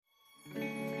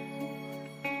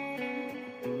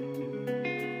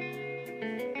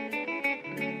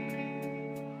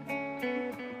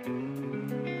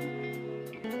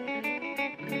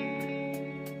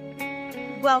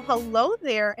Well, hello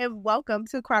there, and welcome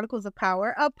to Chronicles of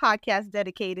Power, a podcast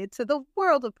dedicated to the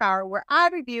world of power, where I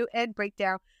review and break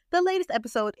down the latest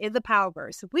episode in the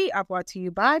Powerverse. We are brought to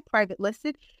you by Private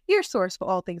Listed, your source for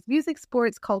all things music,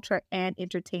 sports, culture, and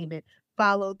entertainment.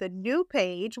 Follow the new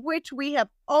page, which we have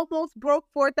almost broke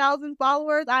 4,000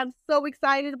 followers. I'm so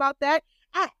excited about that,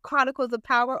 at Chronicles of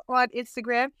Power on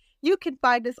Instagram. You can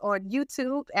find us on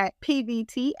YouTube at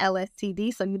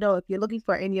PVTLSTD. So, if you're looking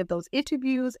for any of those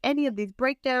interviews, any of these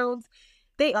breakdowns,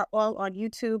 they are all on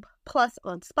YouTube, plus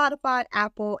on Spotify,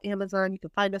 Apple, Amazon. You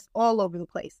can find us all over the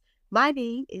place. My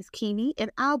name is Keemie, and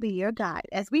I'll be your guide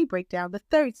as we break down the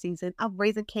third season of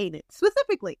Raising Kanan,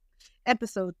 specifically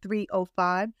episode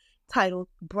 305, titled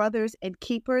Brothers and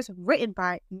Keepers, written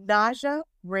by Naja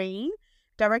Rain,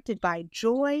 directed by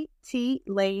Joy T.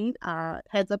 Lane.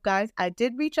 Heads up, guys, I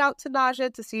did reach out to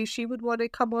Naja to see if she would want to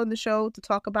come on the show to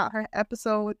talk about her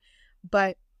episode,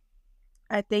 but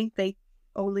I think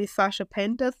only Sasha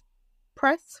Penn does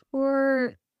press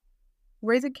for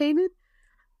Raising Kanan,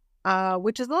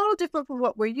 which is a little different from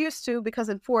what we're used to, because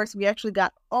in Force, we actually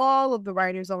got all of the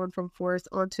writers on from Force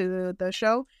onto the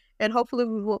show, and hopefully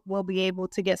we'll be able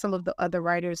to get some of the other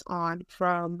writers on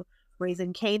from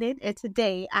Raising Kanan. And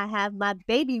today I have my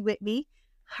baby with me.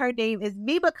 Her name is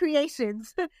Mema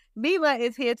Creations. Mema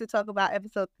is here to talk about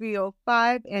episode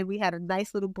 305, and we had a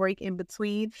nice little break in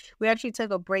between. We actually took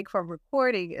a break from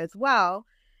recording as well,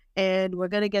 and we're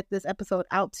going to get this episode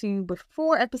out to you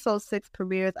before episode 6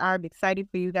 premieres. I'm excited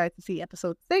for you guys to see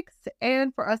episode 6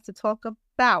 and for us to talk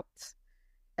about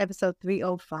episode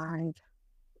 305.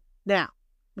 Now,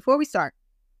 before we start,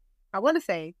 I want to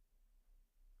say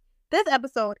this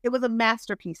episode, it was a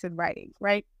masterpiece in writing,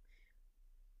 right?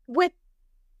 With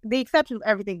the exception of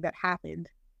everything that happened.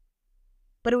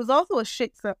 But it was also a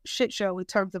shit show in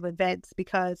terms of events,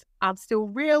 because I'm still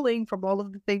reeling from all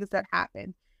of the things that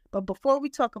happened. But before we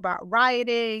talk about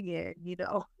rioting and,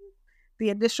 the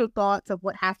initial thoughts of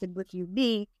what happened with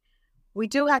Unique, we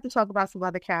do have to talk about some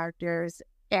other characters.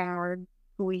 And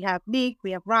we have Nick,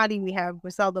 we have Ronnie, we have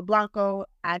Griselda Blanco.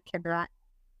 I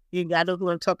know who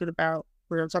I'm talking about.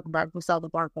 We're going to talk about Griselda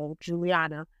Blanco,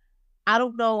 Juliana. I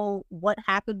don't know what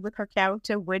happened with her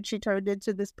character when she turned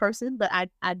into this person, but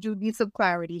I do need some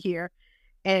clarity here.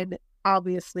 And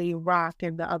obviously, Raq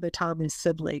and the other Thomas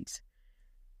siblings.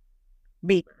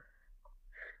 Me.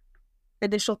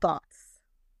 Initial thoughts.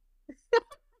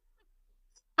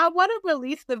 I want to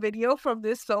release the video from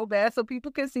this so bad so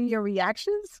people can see your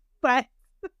reactions, but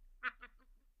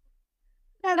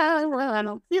I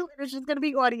don't feel it's just going to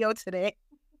be audio today.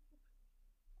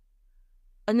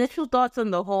 Initial thoughts on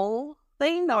the whole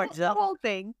thing, or just the whole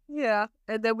thing? Yeah,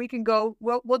 and then we can go.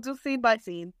 We'll do scene by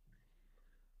scene,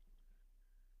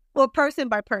 or person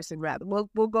by person, rather.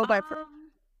 We'll go by.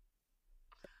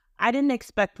 I didn't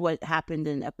expect what happened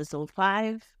in episode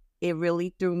 5. It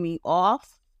really threw me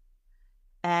off,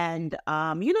 and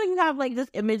you have like this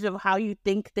image of how you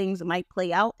think things might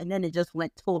play out, and then it just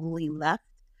went totally left.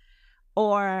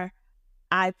 Or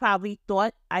I probably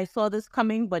thought I saw this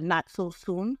coming, but not so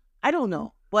soon. I don't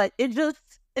know, but it's just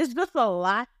a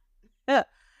lot.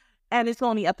 And it's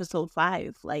only episode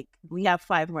 5. Like, we have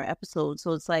 5 more episodes.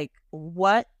 So it's like,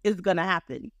 what is going to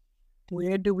happen?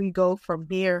 Where do we go from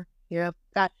here? Yeah,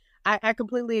 I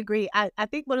completely agree. I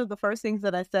think one of the first things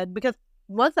that I said, because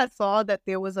once I saw that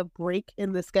there was a break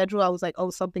in the schedule, I was like,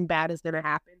 oh, something bad is going to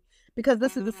happen. Because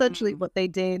this is essentially what they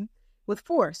did with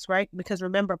Force, right? Because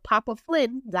remember, Papa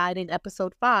Flynn died in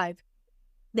episode 5.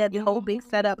 That whole big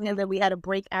setup, and then we had a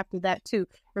break after that too.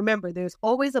 Remember, there's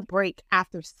always a break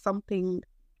after something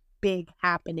big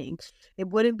happening. It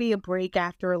wouldn't be a break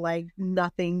after like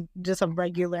nothing, just a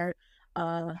regular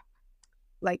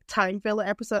like time filler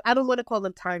episode. I don't want to call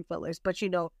them time fillers, but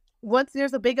once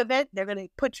there's a big event, they're gonna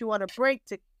put you on a break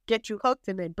to get you hooked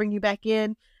and then bring you back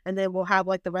in, and then we'll have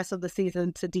like the rest of the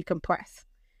season to decompress.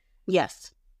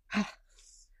 Yes.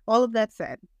 All of that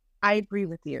said, I agree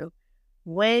with you.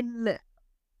 When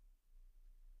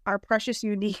our precious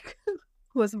Unique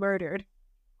was murdered,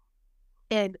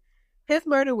 and his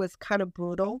murder was kind of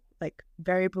brutal, like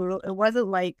very brutal. It wasn't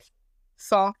like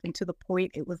soft and to the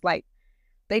point. It was like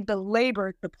they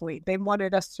belabored the point. They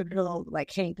wanted us to know, like,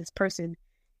 hey, this person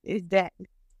is dead.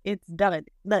 It's done.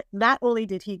 Not only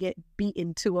did he get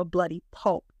beaten to a bloody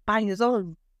pulp by his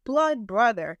own blood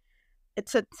brother,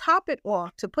 to top it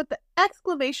off, to put the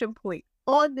exclamation point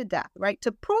on the death, right?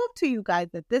 To prove to you guys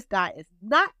that this guy is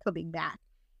not coming back,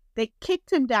 they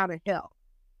kicked him down a hill.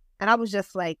 And I was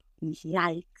just like,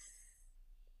 yikes.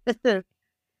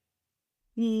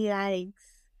 Yikes.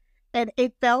 And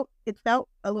it felt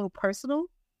a little personal,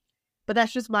 but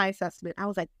that's just my assessment. I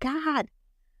was like, God,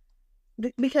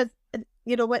 because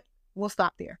you know what? We'll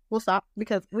stop there. We'll stop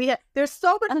because there's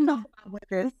so much to talk about with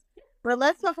this. But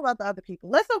let's talk about the other people.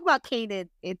 Let's talk about Kanan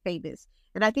and Famous.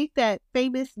 And I think that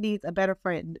Famous needs a better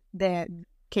friend than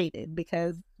Kanan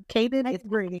because Kanan is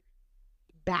really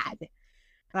bad.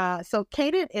 So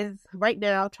Kanan is right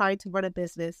now trying to run a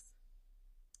business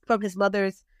from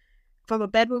a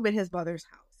bedroom in his mother's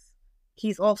house.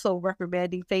 He's also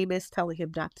reprimanding Famous, telling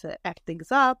him not to act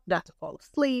things up, not to fall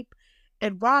asleep.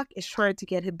 And Raq is trying to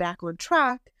get him back on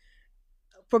track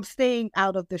from staying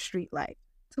out of the street light,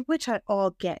 to which I all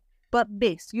get. But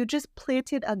miss, you just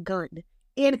planted a gun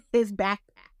in his backpack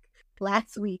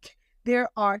last week. There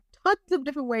are tons of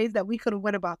different ways that we could have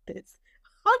went about this.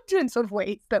 Hundreds of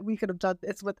ways that we could have done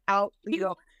this without,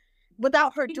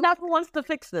 without her. She never wants to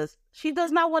fix this. She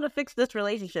does not want to fix this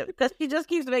relationship because she just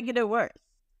keeps making it worse.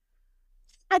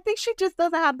 I think she just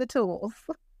doesn't have the tools.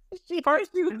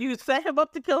 First, you set him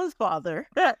up to kill his father.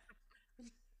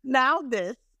 Now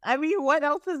this. I mean, what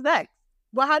else is next?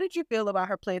 Well, how did you feel about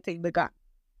her planting the gun?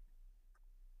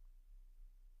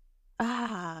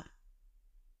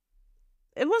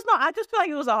 It was not. I just feel like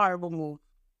it was a horrible move.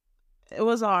 It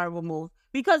was a horrible move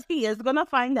because he is gonna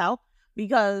find out.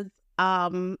 Because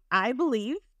I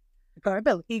believe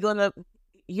he's gonna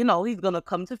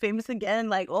come to Famous again.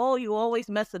 Like, oh, you always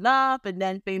messing up, and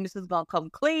then Famous is gonna come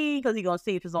clean because he's gonna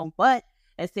save his own butt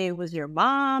and say it was your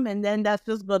mom, and then that's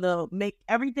just gonna make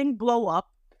everything blow up,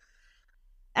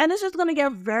 and it's just gonna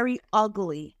get very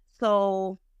ugly.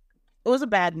 So it was a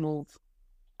bad move.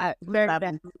 Very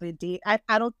bad move indeed. I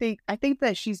think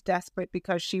that she's desperate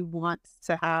because she wants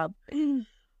to have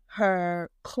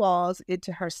her claws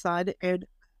into her son. And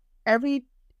every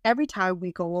time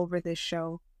we go over this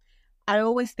show, I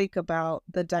always think about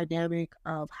the dynamic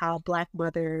of how Black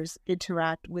mothers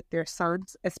interact with their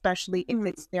sons, especially if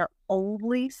it's their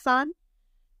only son.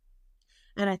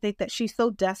 And I think that she's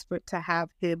so desperate to have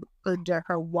him under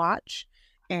her watch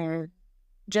and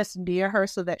just near her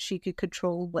so that she could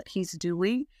control what he's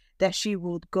doing, that she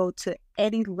will go to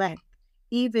any length,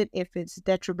 even if it's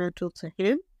detrimental to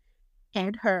him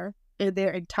and her and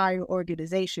their entire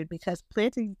organization, because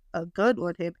planting a gun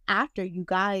on him after you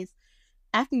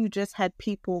just had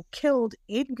people killed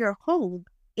in your home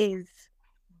is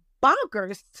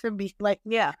bonkers to me. Like,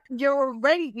 yeah, they've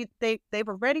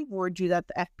already warned you that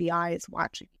the FBI is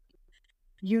watching.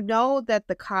 You know that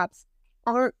the cops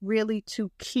aren't really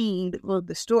too keen on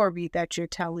the story that you're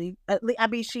telling. I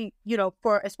mean, she,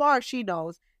 for as far as she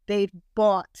knows, they've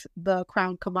bought the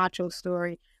Crown Camacho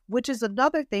story, which is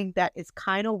another thing that is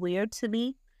kind of weird to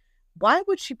me. Why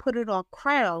would she put it on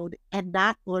Crown and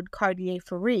not on Cartier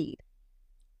Farid?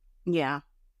 Yeah.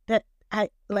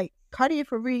 Cartier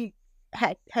Farid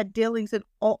had dealings in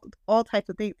all types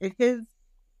of things. And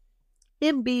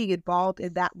him being involved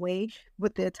in that way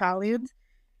with the Italians,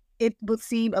 it would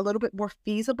seem a little bit more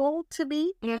feasible to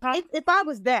me. If I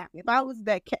was the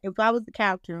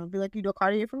character, I'd be like,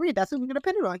 Cartier Farid, that's who we're going to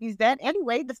pin it on. He's dead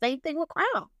anyway. The same thing with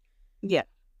Crown. Yeah.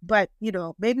 But,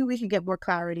 maybe we can get more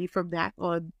clarity from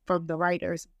the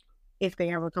writers if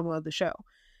they ever come on the show.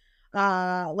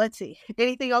 Let's see.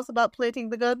 Anything else about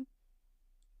planting the gun?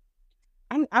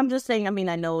 I'm just saying, I mean,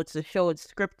 I know it's a show, it's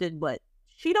scripted, but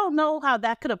she don't know how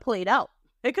that could have played out.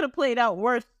 It could have played out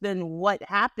worse than what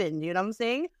happened, you know what I'm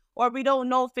saying? Or we don't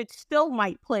know if it still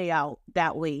might play out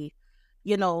that way,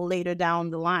 later down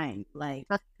the line. Like,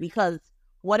 because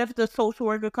what if the social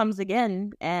worker comes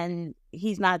again and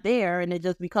he's not there and it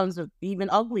just becomes even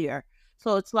uglier?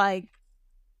 So it's like,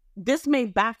 this may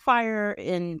backfire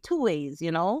in two ways,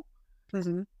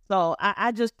 Mm-hmm. So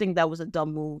I just think that was a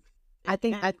dumb move. I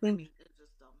think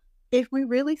if we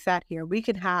really sat here, we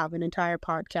could have an entire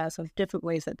podcast of different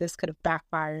ways that this could have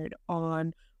backfired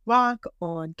on Raq,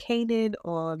 on Kanan,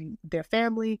 on their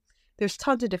family. There's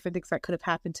tons of different things that could have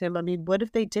happened to him. I mean, what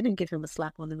if they didn't give him a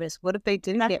slap on the wrist? What if they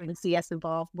didn't get NCS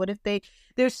involved? What if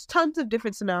there's tons of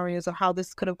different scenarios of how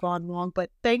this could have gone wrong.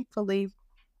 But thankfully,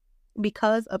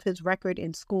 because of his record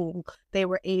in school, they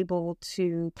were able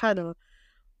to kind of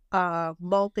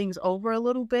mull things over a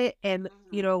little bit. And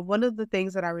one of the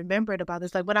things that I remembered about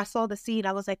this, like when I saw the scene,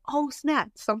 I was like, oh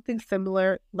snap, something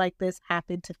similar like this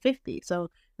happened to 50. So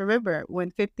remember,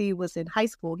 when 50 was in high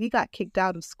school, he got kicked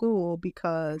out of school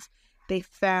because they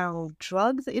found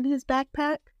drugs in his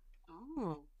backpack.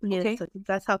 Oh, okay. So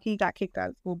that's how he got kicked out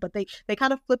of school. But they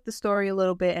kind of flipped the story a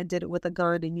little bit and did it with a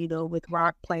gun and with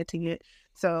Raq planting it.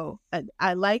 So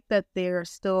I like that they're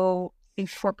still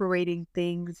incorporating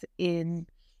things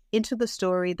into the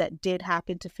story that did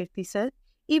happen to 50 Cent,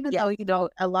 even though,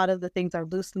 a lot of the things are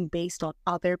loosely based on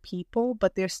other people,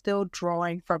 but they're still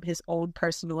drawing from his own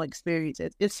personal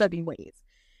experiences in certain ways.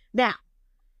 Now,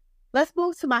 Let's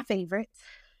move to my favorite,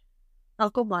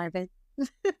 Uncle Marvin.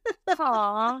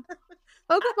 Aw.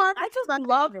 Uncle Marvin. I just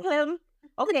love him.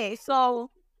 Okay, so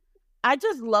I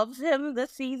just love him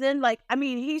this season. Like, I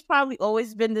mean, he's probably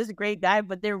always been this great guy,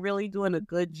 but they're really doing a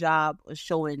good job of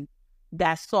showing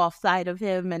that soft side of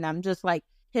him. And I'm just like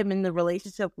him in the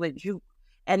relationship with Juke.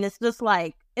 And it's just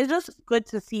like, it's just good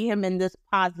to see him in this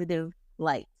positive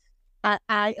light.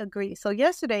 I agree. So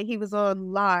yesterday he was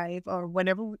on live, or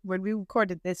when we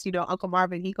recorded this, Uncle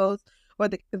Marvin, he goes, or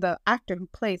the actor who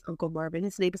plays Uncle Marvin,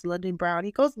 his name is London Brown.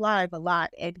 He goes live a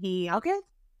lot, and he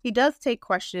does take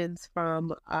questions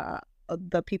from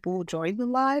the people who join the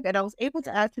live, and I was able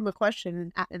to ask him a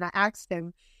question, and I asked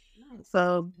him,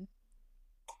 so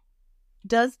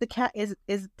does the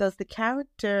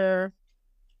character,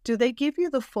 do they give you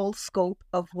the full scope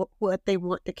of what they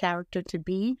want the character to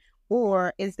be,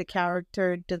 or is the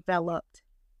character developed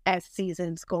as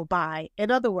seasons go by?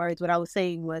 In other words, what I was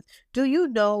saying was, do you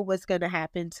know what's going to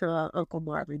happen to Uncle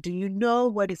Marvin? Do you know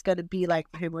what it's going to be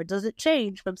like for him, or does it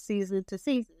change from season to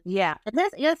season? Yeah. And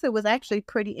his answer was actually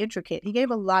pretty intricate. He gave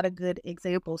a lot of good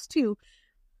examples too,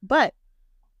 but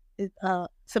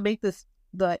to make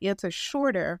the answer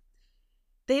shorter,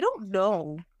 they don't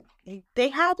know. They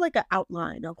have like an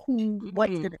outline of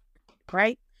what's in it,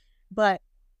 right? But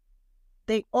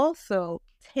they also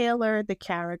tailor the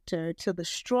character to the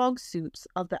strong suits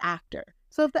of the actor.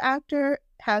 So if the actor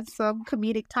has some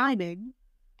comedic timing,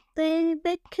 they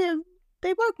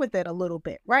work with it a little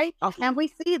bit, right? Okay. And we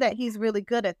see that he's really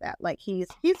good at that. Like he's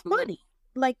funny,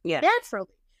 like naturally,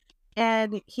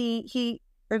 and he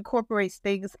incorporates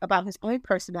things about his own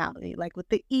personality, like with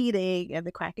the eating and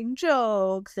the cracking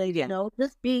jokes, and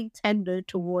just being tender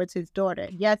towards his daughter.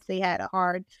 Yes, they had a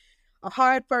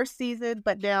hard first season,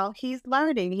 but now he's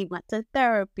learning. He went to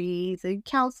therapies and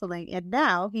counseling, and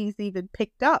now he's even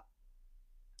picked up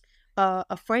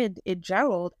a friend in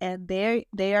Gerald, and they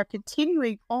are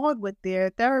continuing on with their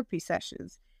therapy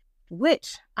sessions,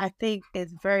 which I think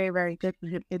is very, very good for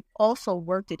him. It also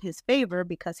worked in his favor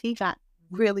because he got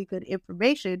really good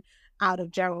information out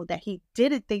of Gerald that he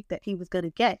didn't think that he was going to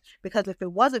get, because if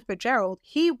it wasn't for Gerald,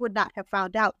 he would not have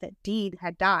found out that Dean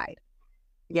had died.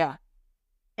 Yeah.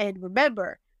 And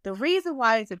remember, the reason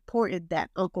why it's important that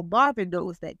Uncle Marvin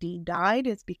knows that Dean died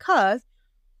is because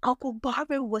Uncle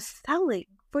Marvin was selling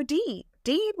for Dean.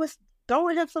 Dean was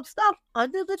throwing him some stuff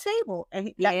under the table, and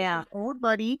he got his own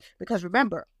money, because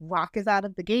remember, Raq is out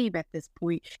of the game at this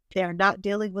point. They're not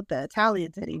dealing with the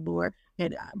Italians anymore.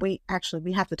 And we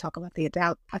have to talk about the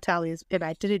Italians, and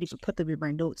I didn't even put them in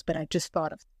my notes, but I just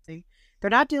thought of something. They're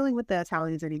not dealing with the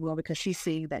Italians anymore because she's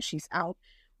seeing that she's out.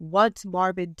 Once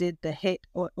Marvin did the hit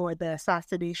or the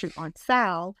assassination on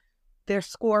Sal, their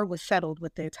score was settled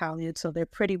with the Italians, so they're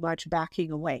pretty much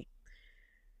backing away.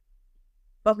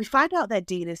 But we find out that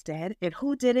Dean is dead, and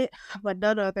who did it but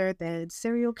none other than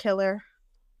serial killer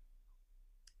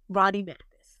Ronnie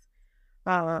Mathis.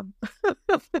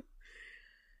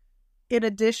 In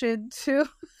addition to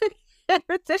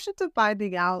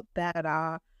finding out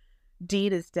that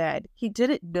Dean is dead, he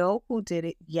didn't know who did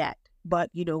it yet.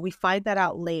 But, we find that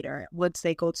out later once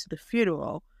they go to the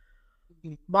funeral.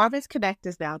 Marvin's connect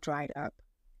is now dried up.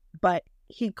 But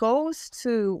he goes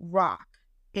to Raq,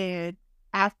 and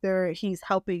after he's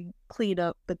helping clean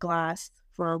up the glass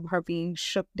from her being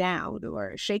shook down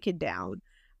or shaken down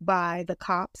by the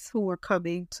cops who were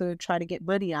coming to try to get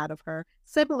money out of her,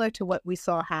 similar to what we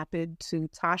saw happen to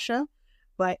Tasha.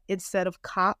 But instead of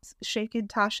cops shaking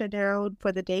Tasha down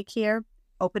for the daycare,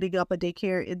 opening up a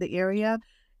daycare in the area,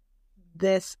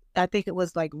 I think it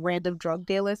was like random drug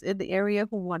dealers in the area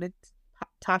who wanted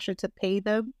Tasha to pay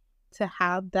them to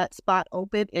have that spot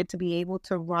open and to be able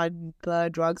to run the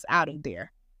drugs out of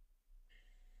there.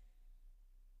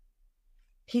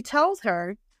 He tells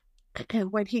her,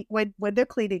 when they're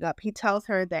cleaning up, he tells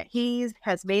her that he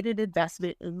has made an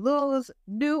investment in Lou's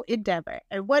new endeavor.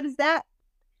 And what is that?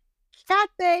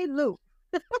 Cafe Lou.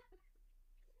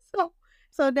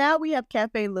 So now we have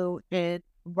Cafe Lou, and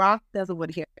Raq doesn't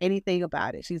want to hear anything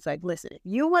about it. She's like, listen, if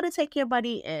you want to take your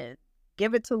money and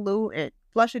give it to Lou and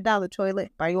flush it down the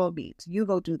toilet, by all means, you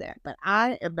go do that. But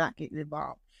I am not getting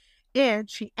involved. And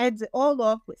she ends it all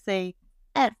off with saying,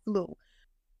 F Lou.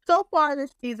 So far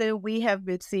this season, we have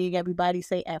been seeing everybody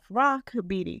say F Raq,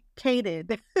 meaning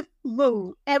Kanan,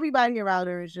 Lou. Everybody around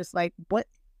her is just like, what?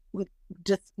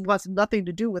 Just wants nothing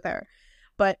to do with her.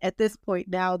 But at this point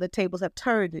now, the tables have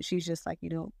turned, and she's just like,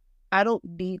 I don't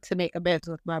need to make amends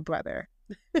with my brother,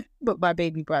 but my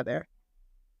baby brother.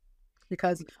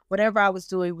 Because whatever I was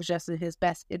doing was just in his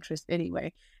best interest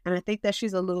anyway. And I think that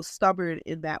she's a little stubborn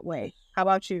in that way. How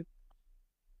about you?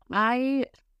 I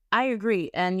I agree.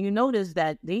 And you notice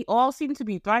that they all seem to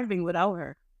be thriving without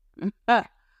her.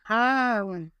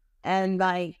 And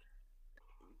like,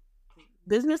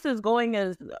 business is going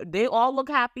as they all look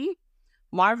happy.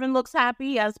 Marvin looks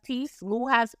happy, has peace. Lou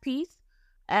has peace.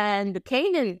 And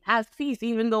Kanan has peace,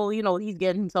 even though, he's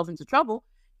getting himself into trouble.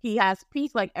 He has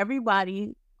peace. Like,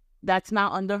 everybody that's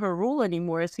not under her rule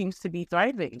anymore seems to be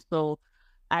thriving. So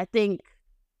I think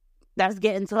that's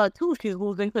getting to her too. She's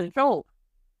losing control.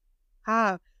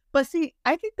 But see,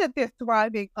 I think that they're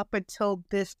thriving up until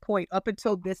this point, up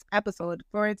until this episode.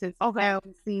 For instance, I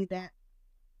see that.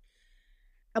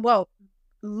 Well,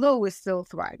 Lou is still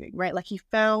thriving, right? Like, he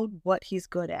found what he's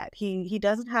good at. He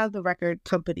doesn't have the record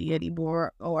company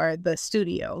anymore or the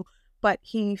studio, but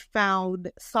he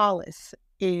found solace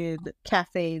in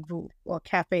Cafe Vous or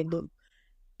Cafe Lou,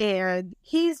 and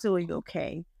he's doing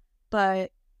okay.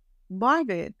 But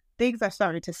Marvin, things are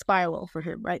starting to spiral for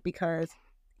him, right? Because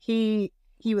he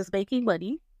was making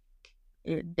money,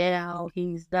 and now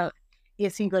he's not.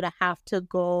 Is he going to have to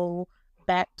go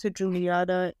back to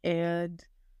Juliana and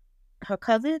her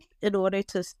cousin in order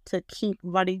to keep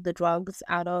running the drugs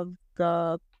out of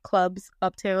the clubs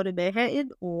uptown in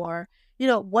Manhattan? Or,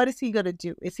 what is he going to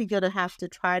do? Is he going to have to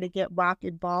try to get Raq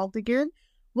involved again?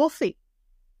 We'll see.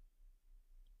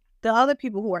 The other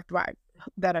people who are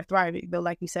thriving, though,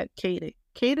 like you said, Kanan.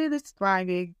 Kanan is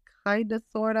thriving, kind of,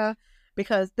 sort of,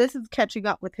 because this is catching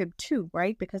up with him too,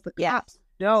 right? Because the cops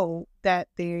know that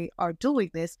they are doing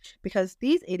this because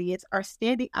these idiots are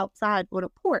standing outside on a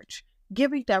porch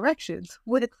giving directions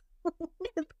with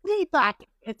plea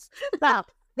pockets. Stop.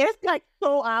 It's like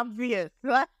so obvious.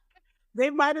 Right? They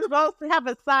might as well have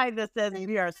a sign that says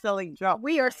we are selling drugs.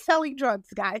 We are selling drugs,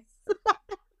 guys.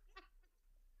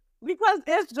 Because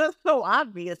it's just so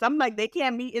obvious. I'm like, they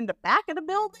can't meet in the back of the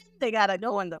building. They gotta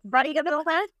go in the front of the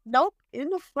building. Nope, in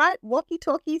the front,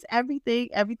 walkie-talkies, everything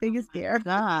is there.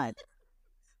 God.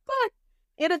 But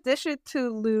in addition to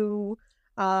Lou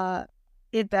and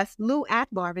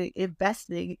Marvin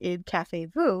investing in Cafe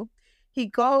Vous, he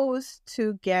goes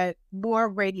to get more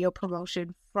radio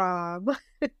promotion from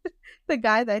the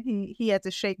guy that he had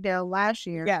to shake down last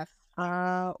year. Yes.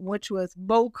 Which was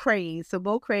Mema Creations. So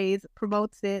Mema Creations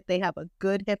promotes it. They have a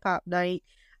good hip hop night.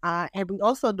 And we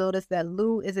also noticed that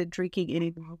Lou isn't drinking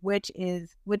anymore, which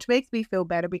makes me feel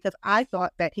better because I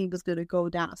thought that he was going to go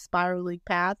down a spiraling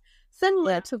path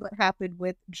similar to what happened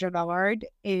with Jannard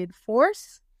in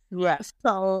Force. Yeah.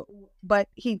 So, but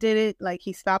he did it, like,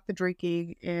 he stopped the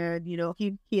drinking, and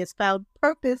he has found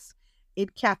purpose in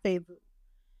Cafe Vous.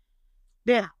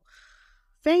 Now,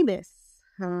 Famous.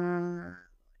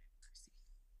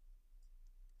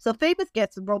 So Famous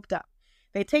gets roped up.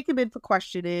 They take him in for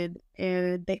questioning,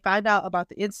 and they find out about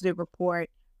the incident report,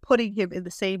 putting him in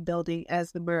the same building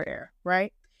as the murder,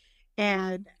 right?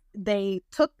 And they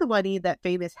took the money that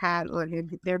Famous had on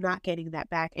him. They're not getting that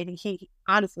back. And he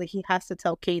has to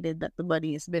tell Kanan that the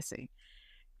money is missing.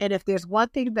 And if there's one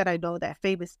thing that I know that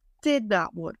Famous did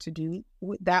not want to do,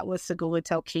 that was to go and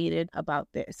tell Kanan about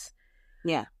this.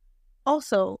 Yeah.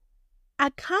 Also,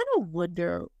 I kind of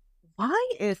wonder, why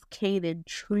is Kanan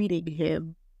treating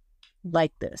him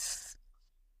like this?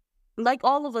 Like,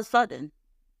 all of a sudden.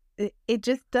 It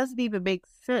just doesn't even make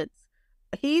sense.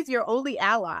 He's your only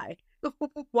ally.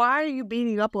 Why are you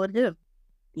beating up on him?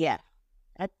 Yeah.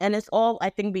 And it's all,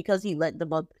 I think, because he let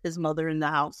his mother in the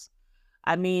house.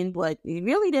 I mean, but he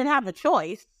really didn't have a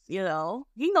choice, He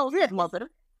knows his mother.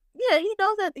 Yeah, he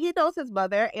knows that. He knows his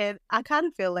mother. And I kind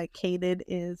of feel like Kanan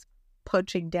is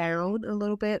punching down a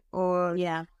little bit on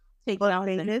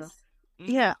Famous.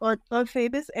 Yeah, on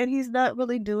Famous, and he's not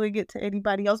really doing it to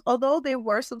anybody else. Although there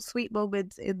were some sweet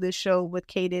moments in the show with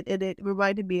Kanan, and it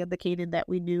reminded me of the Kanan that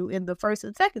we knew in the first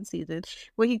and second season,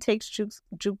 where he takes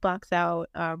Jukebox out.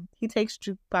 He takes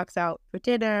Jukebox out for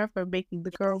dinner, for making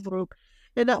the girl group,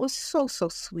 and that was so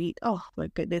sweet. Oh my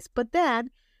goodness! But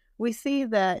then we see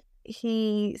that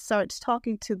he starts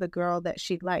talking to the girl that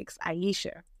she likes,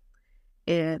 Aisha.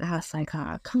 And I was like,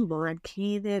 come on,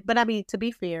 Kanan. But I mean, to be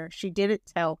fair, she didn't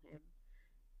tell him.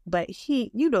 But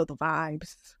the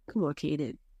vibes. Come on,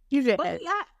 Kanan.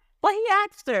 But he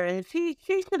asked her, and she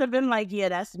should have been like, yeah,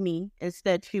 that's me.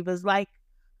 Instead, she was like,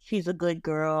 she's a good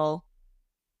girl.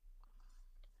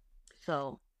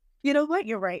 So, you know what?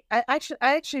 You're right. I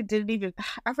actually didn't even.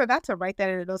 I forgot to write that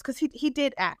in the notes because he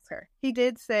did ask her. He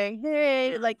did say,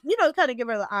 hey, like, kind of give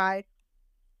her the eye.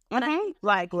 And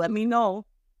like, let me know.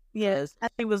 Yes.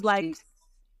 She was like,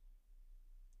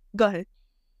 go ahead.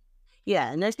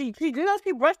 Yeah, and then she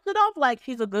brushed it off like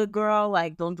she's a good girl,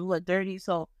 like don't do it dirty.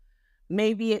 So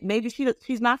maybe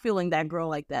she's not feeling that girl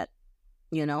like that,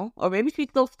 or maybe she's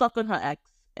still stuck on her ex,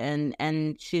 and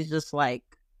she's just like,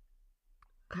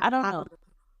 I don't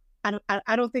know.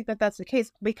 I don't think that that's the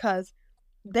case, because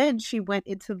then she went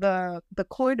into the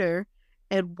corner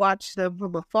and watched them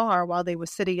from afar while they were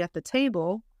sitting at the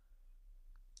table,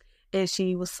 and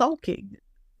she was sulking.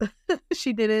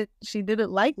 She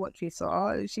didn't like what she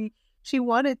saw. She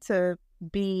wanted to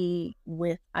be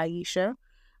with Aisha,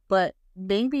 but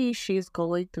maybe she's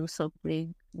going through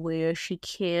something where she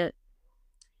can't,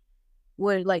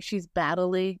 where like she's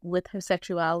battling with her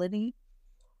sexuality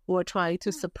or trying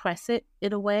to suppress it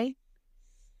in a way.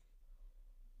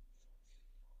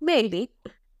 Maybe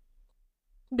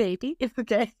it's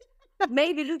okay.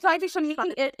 Maybe it's like for me,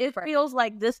 it feels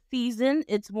like this season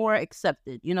it's more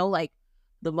accepted. You know, like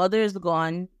the mother is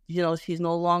gone. You know, she's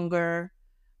no longer,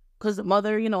 because the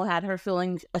mother, you know, had her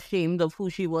feeling ashamed of who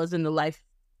she was in the life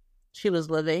she was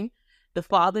living. The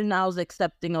father now is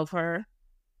accepting of her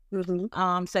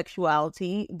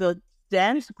sexuality. The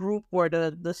dance group or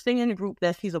the singing group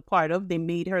that she's a part of, they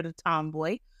made her the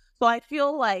tomboy. So I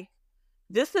feel like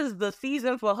this is the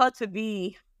season for her to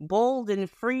be bold and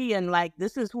free and like,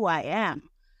 this is who I am.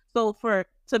 So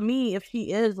to me, if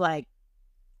she is like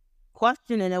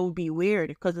questioning, it would be weird,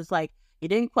 because it's like, you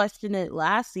didn't question it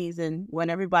last season when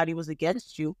everybody was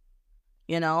against you,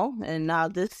 you know? And now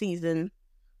this season,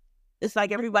 it's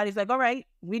like everybody's like, all right,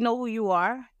 we know who you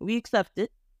are. We accept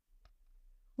it.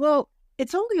 Well,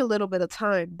 it's only a little bit of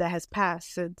time that has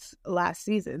passed since last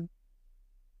season.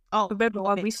 Oh, remember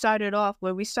okay. when we started off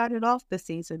the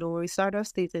season, or when we started off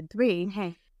season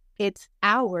 3, it's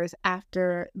hours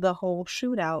after the whole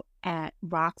shootout at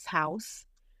Raq's house.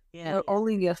 Yeah. We're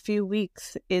only a few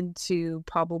weeks into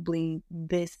probably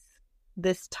this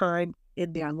time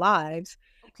in their lives.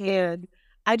 Okay. And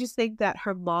I just think that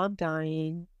her mom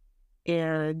dying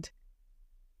and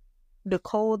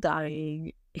Nicole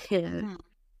dying and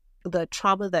the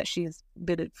trauma that she's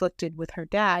been inflicted with her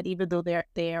dad, even though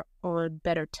they're on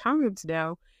better terms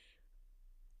now,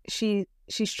 she's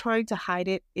trying to hide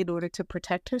it in order to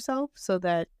protect herself, so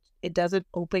that it doesn't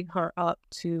open her up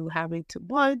to having to,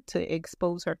 1, to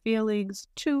expose her feelings,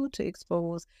 2, to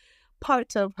expose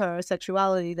parts of her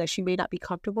sexuality that she may not be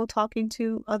comfortable talking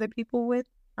to other people with,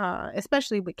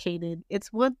 especially with Kanan.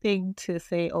 It's one thing to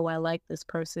say, oh, I like this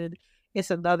person. It's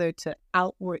another to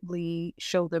outwardly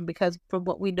show them, because from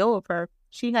what we know of her,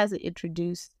 she hasn't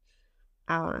introduced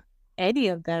any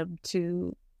of them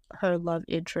to her love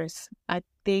interests. I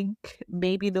think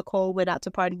maybe Nicole went out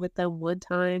to party with them one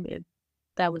time, and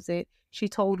that was it. She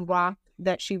told Raq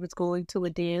that she was going to a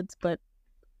dance, but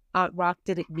Aunt Raq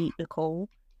didn't meet Nicole.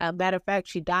 Matter of fact,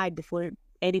 she died before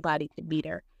anybody could meet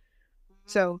her.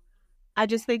 So I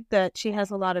just think that she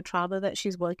has a lot of trauma that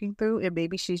she's working through, and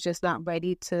maybe she's just not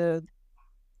ready to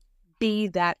be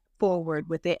that forward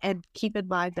with it. And keep in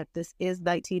mind that this is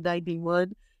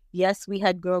 1991. Yes, we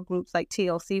had girl groups like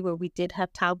TLC where we did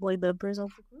have tomboy members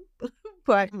of the group,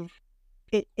 but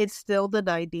it's still the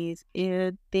 90s,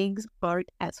 and things aren't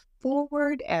as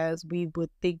forward as we would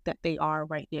think that they are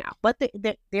right now. But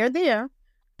they're there,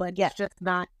 but it's just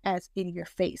not as in your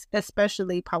face,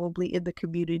 especially probably in the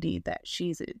community that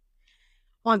she's in,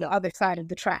 on the other side of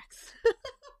the tracks.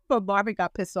 But Marvin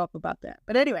got pissed off about that.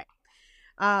 But anyway,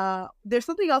 there's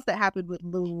something else that happened with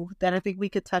Lou that I think we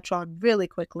could touch on really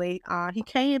quickly. He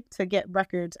came to get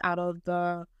records out of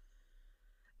the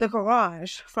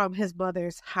garage from his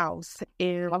mother's house,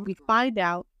 and we find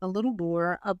out a little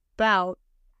more about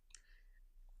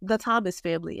the Thomas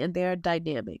family and their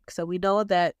dynamic. So we know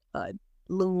that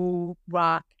Lou,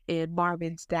 Raq, and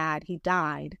Marvin's dad, he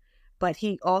died, but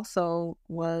he also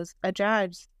was a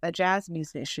jazz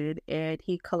musician, and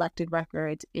he collected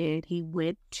records, and he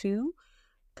went to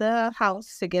the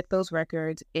house to get those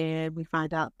records, and we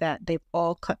find out that they've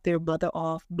all cut their mother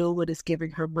off. No one is giving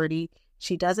her money.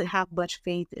 She doesn't have much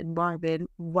faith in Marvin.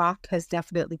 Raq has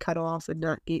definitely cut off and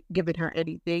not given her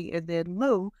anything. And then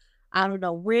Lou, I don't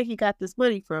know where he got this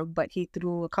money from, but he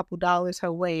threw a couple dollars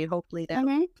her way, and hopefully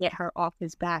that'll get her off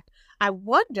his back. I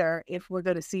wonder if we're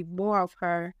going to see more of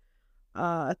her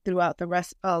throughout the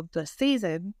rest of the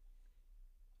season,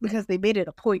 because they made it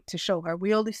a point to show her.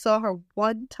 We only saw her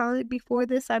one time before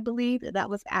this, I believe, and that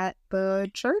was at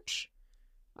the church.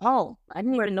 Oh, I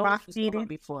didn't even know she saw her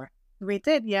before. We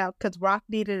did, yeah, because Raq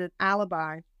needed an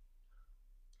alibi,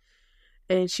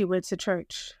 and she went to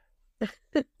church.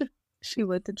 She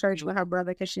went to church with her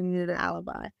brother because she needed an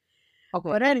alibi. Okay.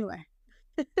 But anyway,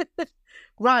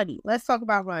 Ronnie. Let's talk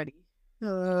about Ronnie.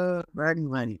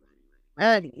 Ronnie.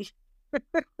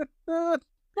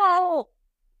 Well,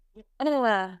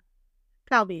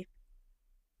 tell me.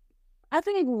 I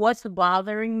think what's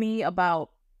bothering me about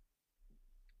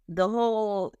the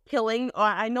whole killing, or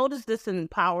I noticed this in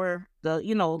Power,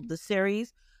 the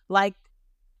series, like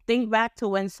think back to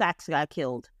when Sax got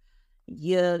killed.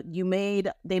 They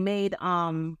made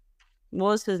what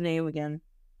was his name again?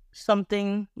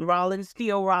 Something Rollins,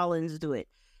 Theo Rollins do it.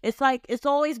 It's like it's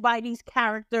always by these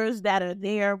characters that are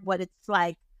there, but it's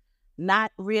like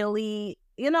not really,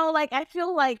 like I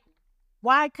feel like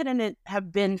why couldn't it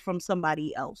have been from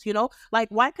somebody else? Like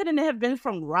why couldn't it have been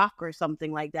from Raq or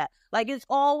something like that? Like it's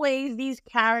always these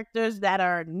characters that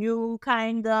are new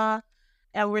kinda,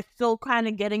 and we're still kind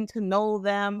of getting to know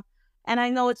them. And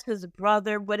I know it's his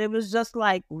brother, but it was just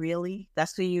like, really?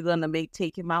 That's who you're gonna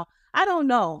take him out? I don't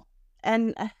know.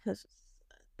 And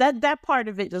that part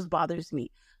of it just bothers me.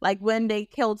 Like when they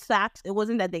killed Sax, it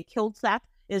wasn't that they killed Sax,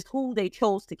 it's who they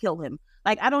chose to kill him.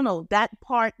 Like, I don't know. That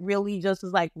part really just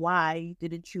is like, why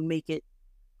didn't you make it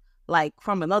like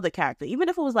from another character? Even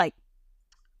if it was like,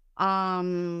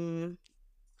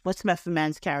 what's Method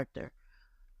Man's character?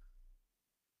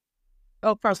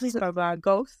 Oh, probably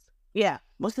Ghost. Yeah.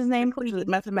 What's his name?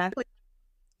 Method Man.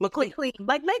 McLean.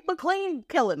 Like, make McLean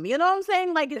kill him. You know what I'm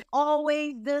saying? Like, it's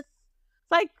always this.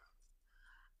 Like,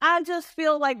 I just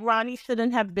feel like Ronnie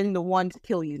shouldn't have been the one to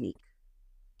kill Unique.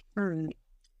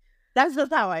 That's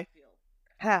just how I feel.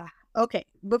 Okay,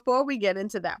 before we get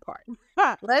into that part,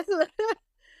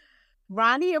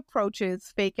 Ronnie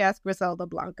approaches fake ass Griselda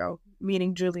Blanco,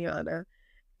 meaning Juliana,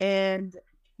 and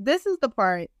this is the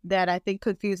part that I think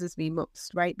confuses me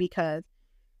most, right? Because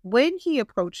when he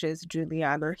approaches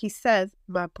Juliana, he says,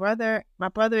 "My brother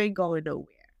ain't going nowhere."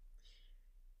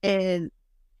 And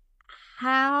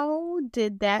how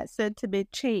did that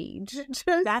sentiment change?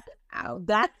 That's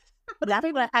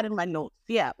what I had in my notes.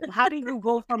 Yeah. How do you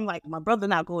go from like my brother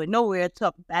not going nowhere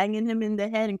to banging him in the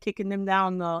head and kicking him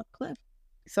down the cliff?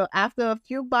 So after a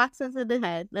few boxes in the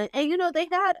head, and they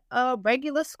had a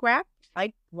regular scrap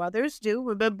like brothers do.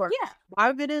 Remember,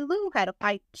 Marvin and Lou had a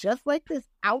fight just like this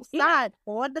outside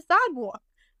on the sidewalk.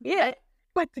 Yeah,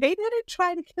 but they didn't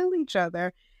try to kill each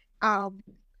other.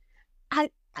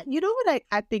 You know what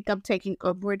I think I'm taking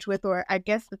umbrage with, or I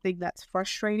guess the thing that's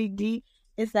frustrating me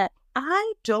is that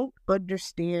I don't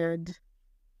understand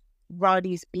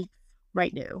Ronnie's beef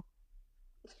right now.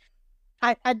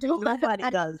 I don't. Nobody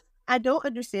does. I don't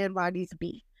understand Ronnie's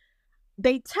beef.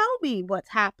 They tell me what's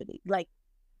happening. Like,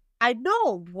 I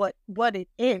know what it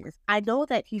is. I know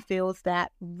that he feels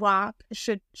that Raq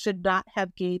should not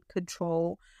have gained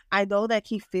control. I know that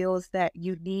he feels that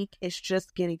Unique is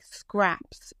just getting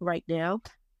scraps right now.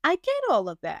 I get all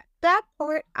of that. That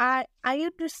part I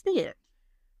understand.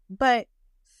 But,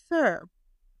 sir,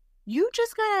 you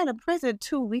just got out of prison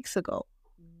 2 weeks ago.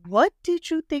 What did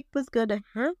you think was going to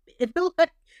happen?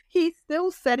 Like, he's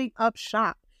still setting up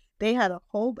shop. They had a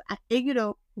whole...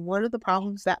 And, one of the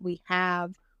problems that we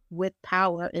have with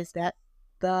Power is that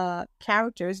the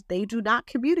characters, they do not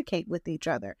communicate with each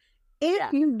other.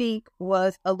 If Unique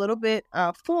was a little bit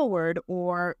forward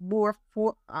or more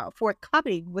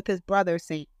forthcoming with his brother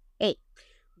saying, "Hey,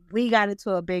 we got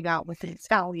into a big out with the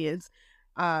Italians.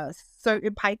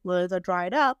 Certain pipelines are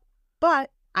dried up, but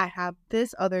I have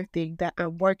this other thing that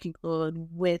I'm working on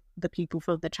with the people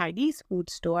from the Chinese food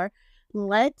store.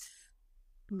 Let's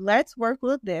work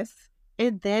on this,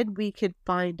 and then we can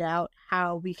find out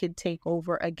how we can take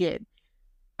over again.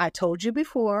 I told you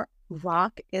before,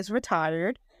 Raq is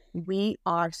retired. We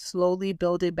are slowly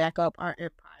building back up our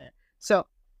empire." So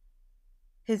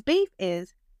his beef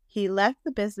is he left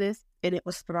the business and it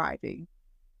was thriving.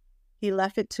 He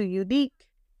left it to Unique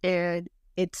and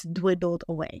it's dwindled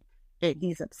away. And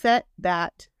he's upset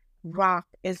that Raq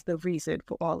is the reason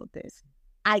for all of this.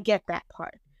 I get that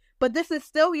part. But this is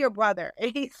still your brother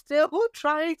and he's still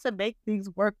trying to make things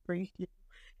work for you.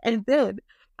 And then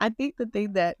I think the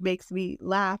thing that makes me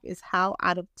laugh is how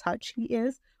out of touch he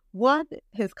is. One,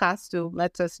 his costume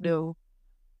lets us know.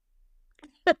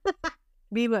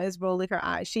 Mema is rolling her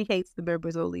eyes. She hates the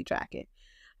members only jacket.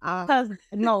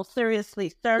 No,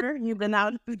 seriously, sir, you've been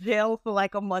out of jail for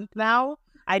like a month now.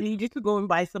 I need you to go and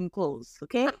buy some clothes,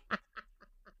 okay?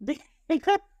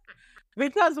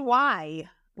 Because why?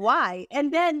 Why?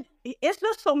 And then it's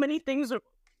just so many things are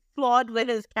flawed with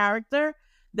his character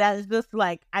that is just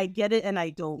like, I get it and I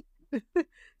don't.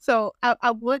 So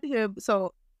I want him.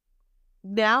 So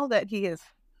now that he has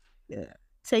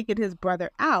taken his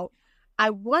brother out, I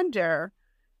wonder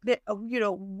that,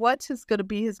 what's going to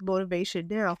be his motivation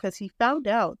now? Because he found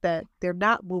out that they're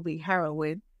not moving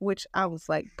heroin, which I was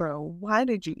like, bro, why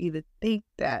did you even think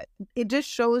that? It just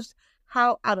shows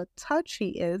how out of touch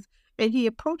he is. And he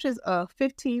approaches a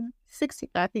 15, 16,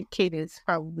 I think Kanan is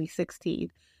probably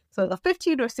 16. So a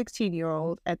 15 or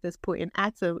 16-year-old at this point and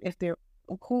asks him if they're,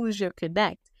 who is your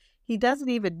connect? he doesn't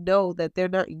even know that they're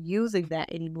not using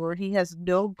that anymore. He has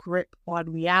no grip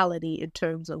on reality in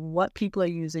terms of what people are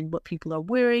using, what people are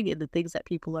wearing, and the things that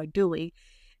people are doing.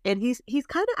 And he's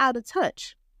kind of out of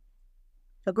touch.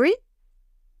 Agree?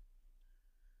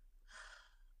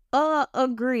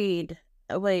 Agreed.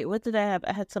 Wait, what did I have?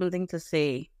 I had something to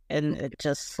say and it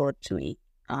just slipped me.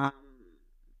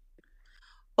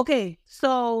 Okay,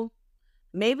 so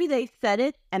maybe they said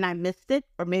it and I missed it,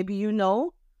 or maybe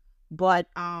but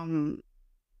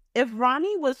if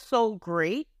Ronnie was so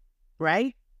great,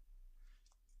 right?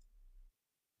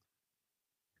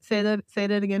 Say that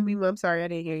again, Mema. I'm sorry, I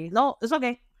didn't hear you. No, it's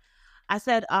okay. I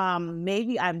said,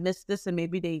 maybe I missed this and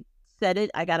maybe they said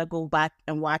it. I gotta go back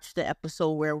and watch the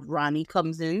episode where Ronnie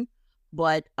comes in.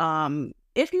 But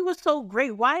if he was so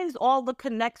great, why is all the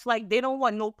connects like they don't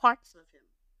want no parts of him?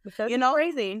 Because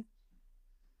crazy.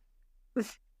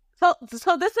 So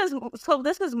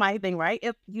this is my thing, right?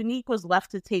 If Unique was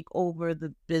left to take over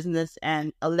the business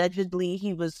and allegedly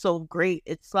he was so great,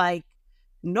 it's like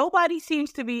nobody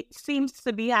seems to be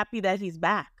happy that he's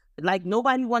back. Like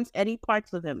nobody wants any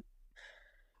parts of him.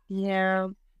 Yeah.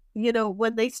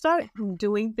 When they start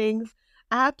doing things,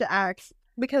 I have to ask,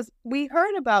 because we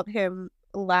heard about him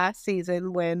last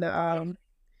season when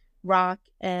Raq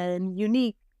and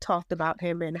Unique talked about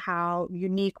him and how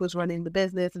Unique was running the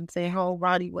business and saying, oh,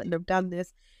 Ronnie wouldn't have done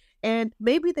this. And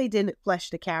maybe they didn't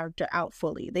flesh the character out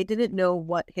fully. They didn't know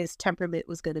what his temperament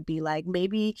was going to be like.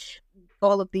 Maybe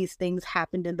all of these things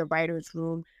happened in the writer's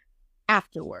room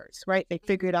afterwards, right? They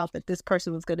figured out that this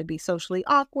person was going to be socially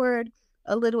awkward,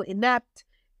 a little inept,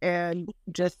 and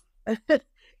just a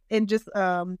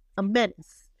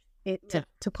menace,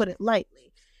 to put it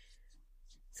lightly.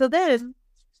 So then,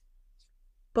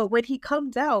 but when he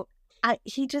comes out,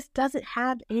 he just doesn't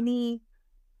have any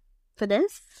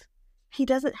finesse. He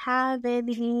doesn't have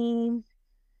any.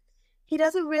 He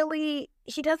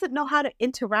doesn't know how to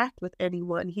interact with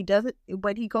anyone. He doesn't,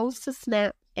 when he goes to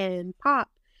snap and pop.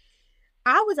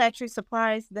 I was actually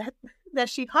surprised that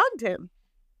she hugged him.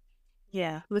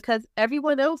 Yeah. Because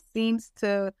everyone else seems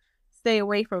to stay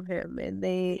away from him and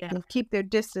they keep their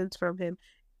distance from him.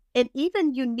 And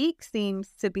even Unique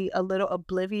seems to be a little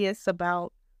oblivious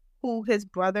about who his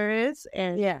brother is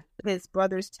and his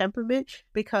brother's temperament,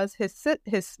 because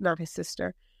not his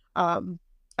sister, I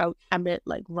meant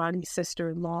like Ronnie's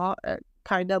sister-in-law,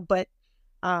 kind of, but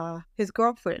his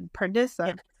girlfriend,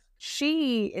 Pernissa,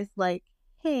 she is like,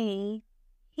 hey,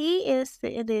 he is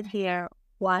sitting in here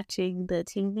watching the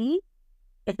TV.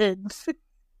 And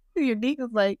Unique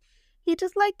was like, he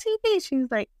just liked TV. She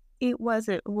was like, it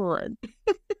wasn't one.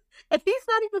 And he's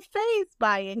not even fazed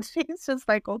by it. She's just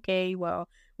like, okay, well,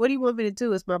 what do you want me to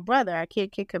do? It's my brother. I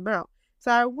can't kick him out.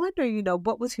 So I wonder,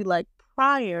 what was he like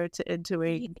prior to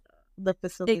entering the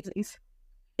facilities?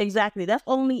 Exactly. That's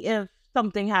only if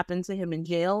something happened to him in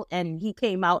jail and he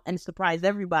came out and surprised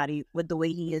everybody with the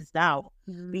way he is now.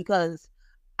 Mm-hmm. Because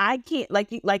I can't,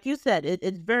 like you said,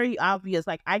 it's very obvious.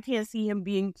 Like, I can't see him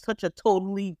being such a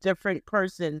totally different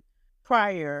person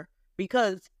prior,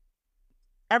 because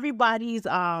everybody's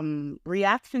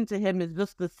reaction to him is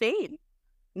just the same.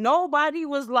 Nobody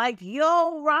was like,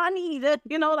 yo, Ronnie,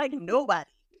 like nobody.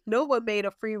 No one made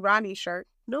a free Ronnie shirt.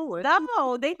 No one.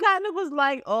 No, they kind of was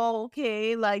like, oh,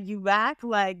 okay, like, you back?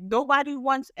 Like, nobody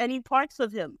wants any parts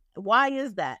of him. Why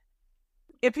is that?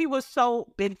 If he was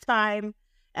so big time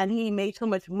and he made so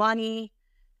much money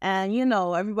and,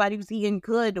 everybody was eating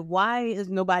good, why is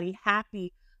nobody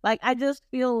happy? Like, I just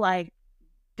feel like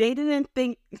they didn't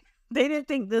think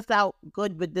this out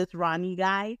good with this Ronnie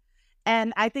guy.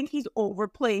 And I think he's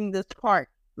overplaying this part.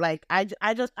 Like, I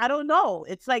don't know.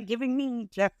 It's like giving me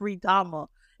Jeffrey Dahmer.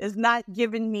 It's not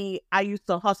giving me, I used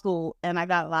to hustle and I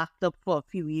got locked up for a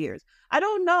few years. I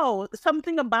don't know.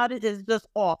 Something about it is just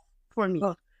off for me.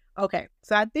 Oh, okay.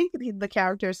 So I think the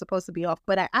character is supposed to be off,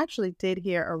 but I actually did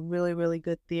hear a really, really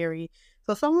good theory.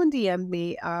 So someone DM'd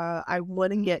me. I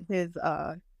want to get his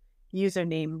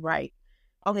username right.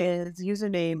 Okay. His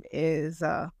username is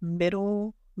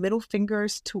middle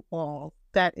fingers to all.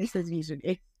 That is his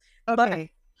username. Okay. But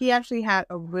he actually had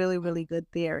a really, really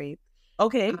good theory.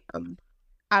 Okay.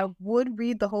 I would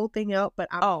read the whole thing out, but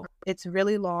it's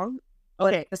really long.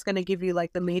 But it's going to give you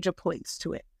like the major points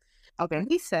to it. Okay.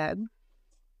 He said,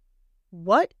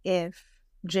 what if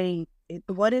jail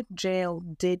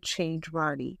did change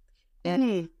Ronnie?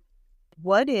 And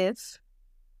what if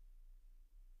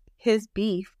his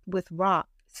beef with Raq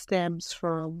stems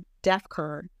from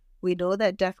DEFCON? We know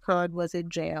that DEFCON was in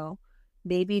jail.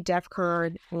 Maybe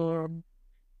DEFCON and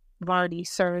Ronnie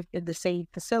served in the same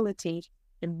facility,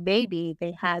 and maybe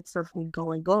they had something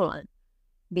going on.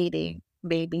 Meaning,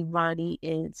 maybe Ronnie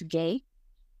is gay,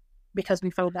 because we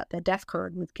found out that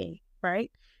DEFCON was gay,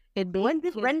 right? And When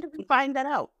did we find that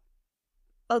out?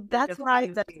 Oh, that's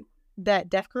why that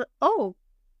DEFCON. Oh,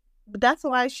 but that's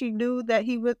why she knew that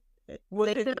he was.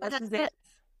 They couldn't have sex.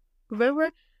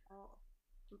 Remember?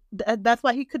 That's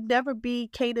why he could never be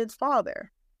Kanan's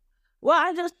father. Well,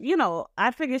 I just,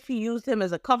 I figured she used him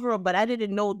as a cover-up, but I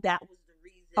didn't know that was the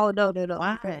reason. Oh, no.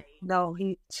 Why? No,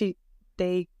 she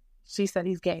said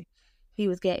he's gay. He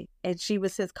was gay, and she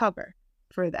was his cover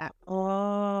for that.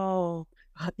 Oh.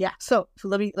 Yeah. So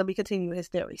let me continue his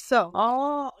theory. So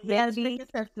maybe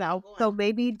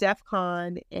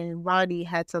DEFCON and Ronnie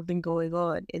had something going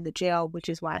on in the jail, which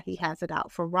is why he has it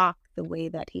out for Raq the way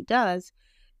that he does,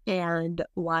 and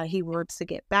why he wants to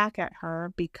get back at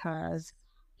her, because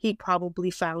he probably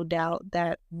found out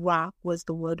that Raq was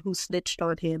the one who snitched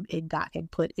on him and got him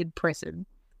put in prison.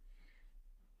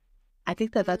 I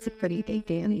think that's a pretty big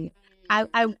Danny. I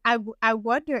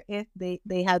wonder if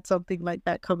they had something like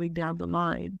that coming down the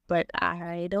line, but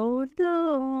I don't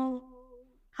know.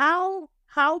 How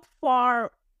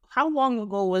long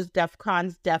ago was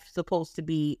DEFCON's death supposed to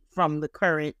be from the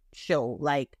current show?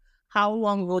 Like, how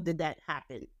long ago did that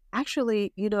happen?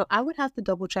 Actually, I would have to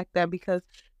double check that, because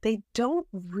they don't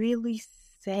really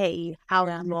say how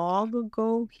long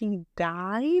ago he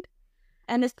died.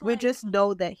 And we just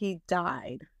know that he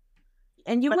died.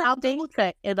 And I'll double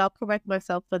check, and I'll correct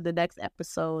myself for the next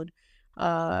episode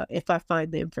if I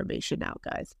find the information out,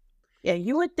 guys. Yeah,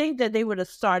 you would think that they would have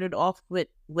started off with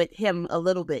him a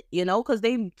little bit, because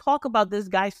they talk about this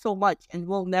guy so much, and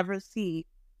we'll never see,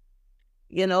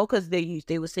 because they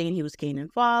were saying he was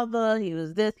Kanan's father, he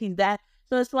was this, he's that.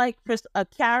 So it's like for a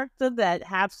character that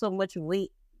have so much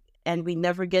weight, and we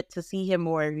never get to see him,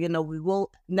 or we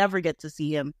will never get to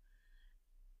see him.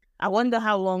 I wonder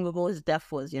how long ago his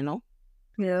death was,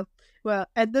 Yeah. Well,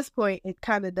 at this point, it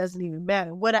kind of doesn't even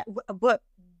matter. Why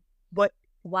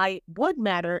it would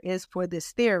matter is for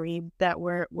this theory that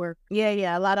we're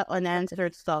a lot of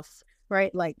unanswered stuff,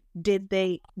 right? Like, did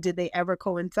they ever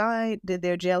coincide? Did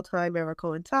their jail time ever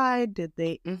coincide? Did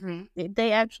they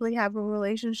actually have a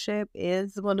relationship?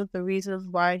 Is one of the reasons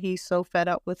why he's so fed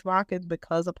up with Raq is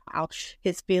because of how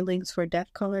his feelings for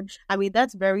DEFCON. I mean,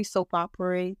 that's very soap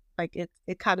opera. Like,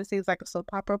 it kind of seems like a soap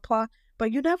opera plot,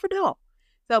 but you never know.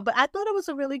 So, but I thought it was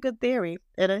a really good theory,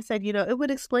 and I said, it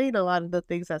would explain a lot of the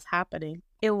things that's happening.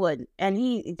 It would, and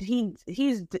he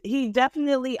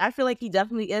definitely, I feel like he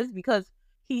definitely is, because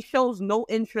he shows no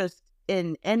interest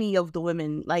in any of the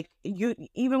women. Like,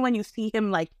 even when you see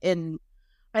him like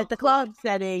at the club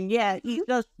setting, he's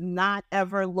just not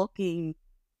ever looking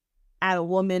at a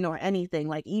woman or anything.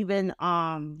 Like, even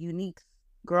Unique's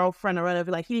girlfriend or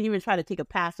whatever, like, he didn't even try to take a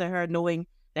pass at her, knowing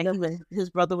that his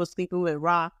brother was sleeping with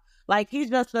Raq. Like, he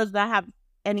just does not have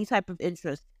any type of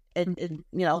interest, and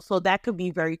so that could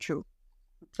be very true.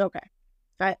 Okay.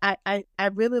 I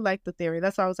really like the theory.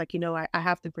 That's why I was like, I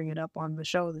have to bring it up on the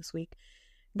show this week.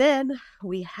 Then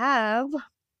we have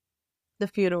the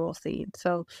funeral scene.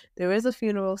 So there is a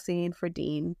funeral scene for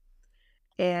Dean,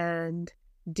 and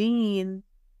Dean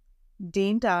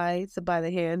dies by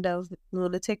the hand of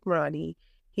lunatic Ronnie.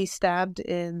 He's stabbed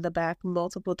in the back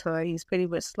multiple times. He's pretty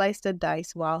much sliced and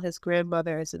diced while his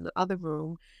grandmother is in the other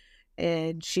room.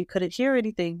 And she couldn't hear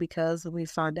anything, because we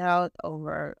found out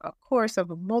over a course of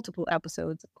multiple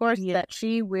episodes, of course, that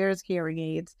she wears hearing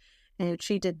aids, and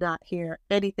she did not hear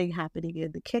anything happening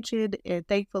in the kitchen. And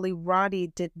thankfully, Ronnie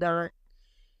didn't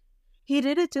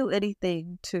do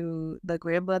anything to the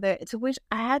grandmother, to which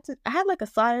I had like a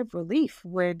sigh of relief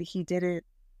when he didn't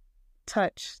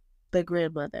touch the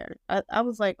grandmother. I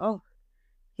was like, oh,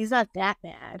 he's not that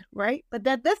bad, right? But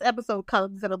then this episode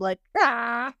comes, and I'm like,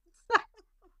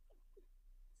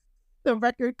 the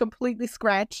record completely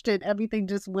scratched, and everything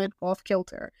just went off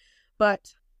kilter.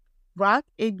 But Raq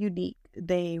and Unique,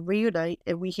 they reunite,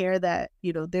 and we hear that,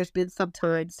 there's been some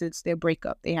time since their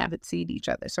breakup. They haven't seen each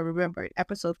other. So remember, in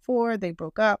episode 4, they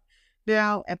broke up.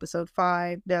 Now, episode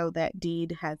 5, now that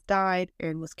Dean has died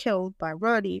and was killed by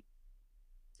Ronnie,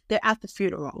 they're at the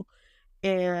funeral,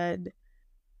 and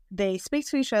they speak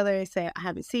to each other and say, I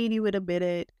haven't seen you in a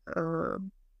minute.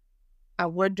 I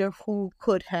wonder who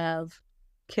could have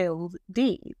killed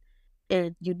Dean.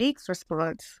 And Unique's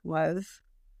response was,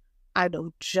 I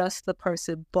know just the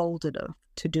person bold enough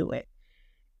to do it.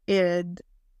 And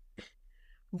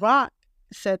Raq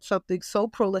said something so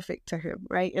prolific to him,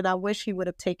 right? And I wish he would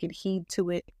have taken heed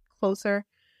to it closer,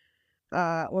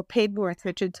 or paid more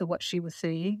attention to what she was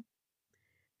saying.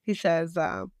 He says,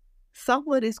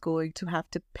 someone is going to have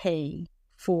to pay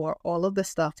for all of the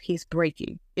stuff he's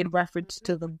breaking, in reference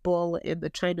to the bull in the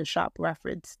china shop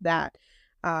reference that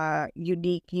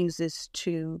Unique uses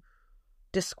to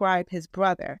describe his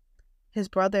brother. His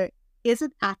brother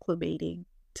isn't acclimating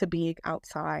to being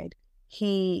outside.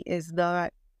 He's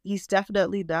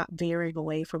definitely not veering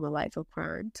away from a life of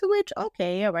crime. To which,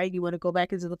 okay, all right, you want to go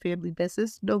back into the family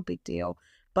business? No big deal.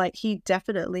 But he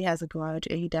definitely has a grudge,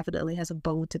 and he definitely has a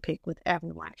bone to pick with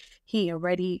everyone. He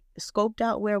already scoped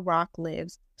out where Raq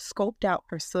lives, scoped out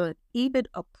her son, even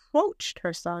approached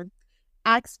her son,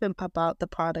 asked him about the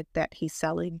product that he's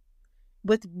selling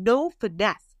with no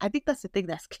finesse. I think that's the thing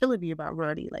that's killing me about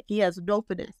Ronnie. Like, he has no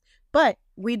finesse. But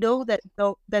we know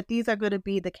that these are going to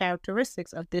be the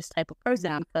characteristics of this type of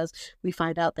person, because we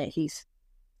find out that he's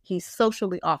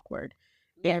socially awkward.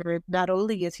 And not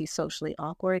only is he socially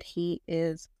awkward, he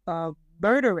is a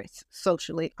murderous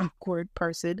socially awkward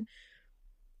person.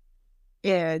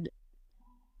 And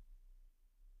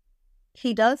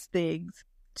he does things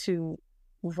to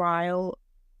rile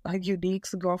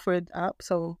Unique's girlfriend up.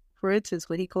 So, for instance,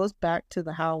 when he goes back to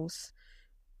the house,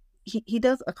 he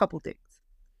does a couple things.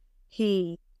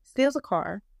 He steals a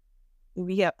car.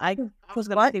 Yeah, I was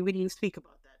going to say we didn't speak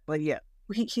about that, but yeah.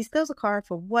 He steals a car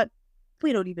for what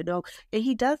we don't even know. And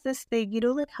he does this thing,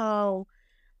 like how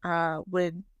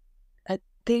when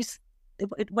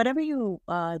whenever you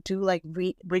do like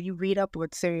when you read up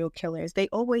on serial killers, they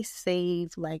always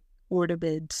save like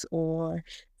ornaments or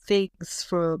things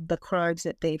from the crimes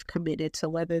that they've committed. So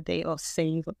whether they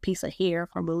save a piece of hair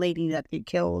from a lady that they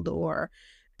killed, or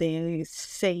they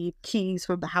save keys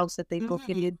from the house that they broke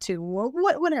into, or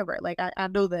whatever. Like, I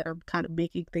know that I'm kind of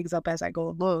making things up as I go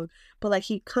along, but like,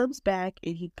 he comes back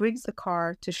and he brings the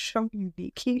car to show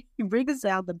Unique. He rings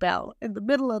down the bell in the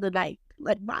middle of the night,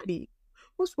 like, Ronnie,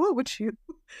 what's wrong with you?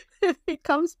 He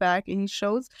comes back and he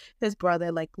shows his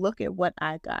brother, like, look at what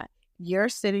I got. You're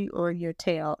sitting on your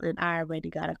tail and I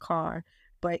already got a car.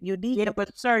 But Unique... Yeah,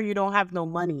 but sir, you don't have no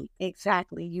money.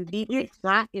 Exactly. Unique is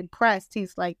not impressed.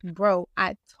 He's like, bro,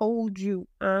 I told you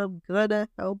I'm gonna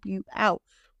help you out.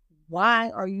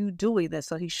 Why are you doing this?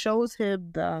 So he shows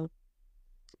him the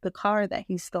car that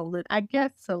he's stolen, I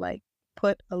guess, to like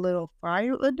put a little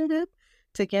fire under him,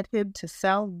 to get him to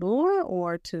sell more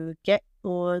or to get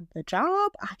on the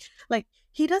job. Like,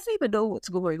 he doesn't even know what's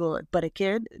going on. But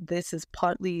again, this is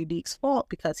partly Unique's fault,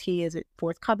 because he isn't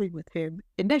forthcoming with him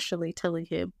initially, telling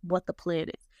him what the plan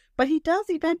is. But he does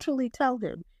eventually tell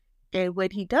him. And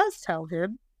when he does tell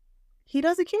him, he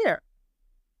doesn't care.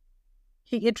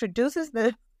 He introduces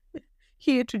them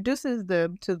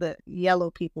to the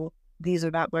yellow people. These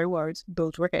are not my words.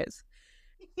 Those were his.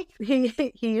 He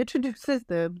introduces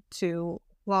them to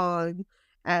Juan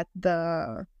at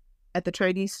the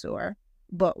Chinese store,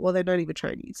 but they're not even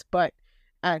Chinese, but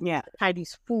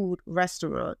Chinese food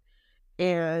restaurant,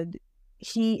 and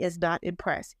he is not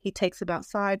impressed. He takes him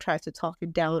outside, tries to talk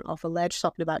him down off a ledge,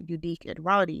 talking about Unique and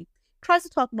Ronnie, tries to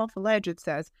talk him off a ledge and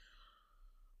says,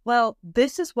 well,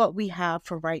 this is what we have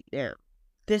for right now.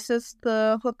 This is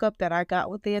the hookup that I got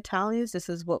with the Italians. This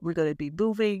is what we're going to be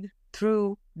moving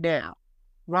through now.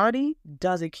 Ronnie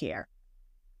doesn't care.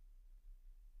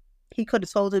 He could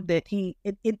have told him that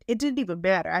it didn't even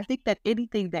matter. I think that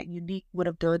anything that Unique would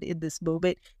have done in this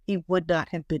moment, he would not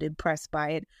have been impressed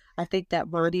by it. I think that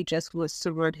Ronnie just wants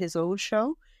to run his own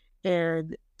show,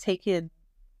 and taking,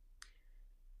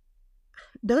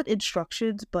 not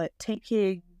instructions, but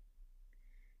taking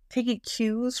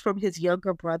cues from his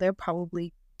younger brother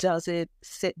probably doesn't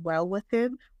sit well with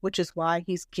him, which is why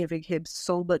he's giving him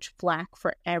so much flack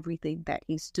for everything that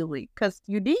he's doing. Because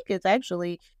Unique is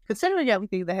actually, considering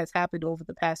everything that has happened over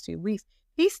the past 2 weeks,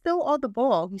 he's still on the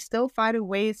ball. He's still finding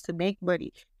ways to make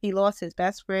money. He lost his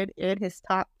best friend and his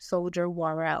top soldier,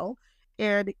 Warrell,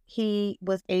 and he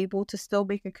was able to still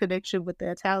make a connection with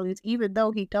the Italians, even though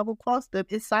he double-crossed them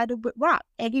and sided with Raq.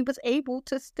 And he was able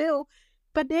to still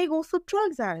finagle some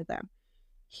drugs out of them.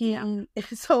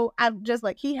 So I'm just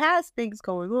like, he has things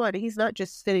going on, and he's not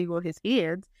just sitting on his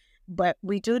hands, but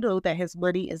we do know that his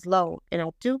money is low. And I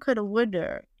do kind of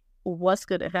wonder what's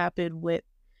going to happen with,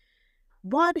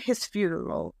 one, his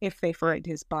funeral, if they find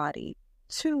his body,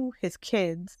 two, his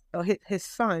kids, or his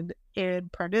son and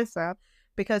Pernissa,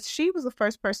 because she was the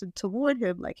first person to warn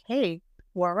him, like, hey,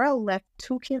 Warrell left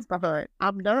 2 kids behind.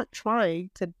 I'm not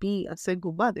trying to be a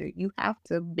single mother. You have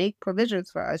to make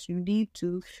provisions for us. You need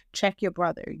to check your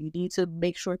brother. You need to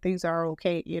make sure things are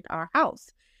okay in our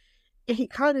house. And he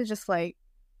kind of just like,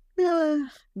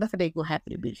 nothing ain't gonna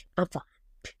happen to me. I'm fine.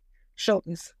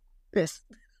 Shoulders. This.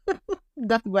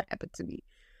 Nothing will happen to me.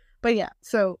 But yeah,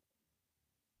 so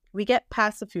we get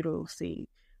past the funeral scene.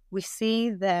 We see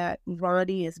that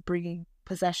Ronnie is bringing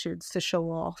possessions to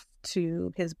show off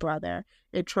to his brother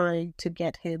and trying to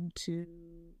get him to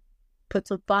put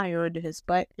some fire under his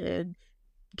butt and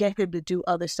get him to do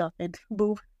other stuff and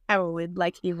move heroin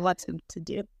like he wants him to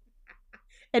do.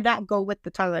 And not go with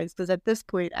the timelines, because at this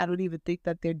point, I don't even think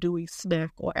that they're doing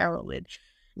smack or heroin.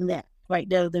 Yeah, right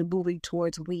now they're moving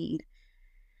towards weed.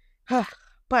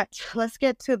 But let's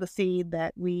get to the scene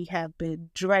that we have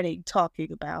been dreading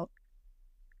talking about.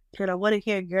 And I want to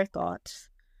hear your thoughts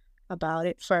about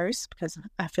it first, because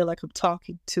I feel like I'm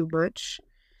talking too much.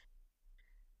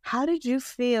 How did you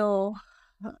feel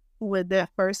when their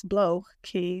first blow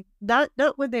came? Not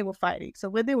when they were fighting. So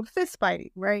when they were fist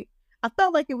fighting, right? I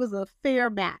felt like it was a fair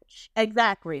match.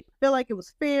 Exactly. I feel like it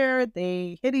was fair.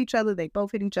 They hit each other. They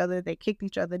both hit each other. They kicked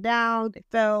each other down. They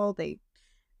fell. They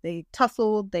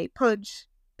tussled. They punched.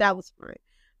 That was fine.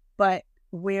 But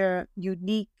where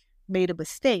Unique made a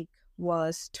mistake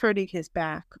was turning his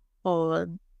back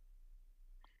on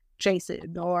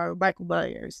Jason or Michael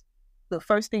Myers. The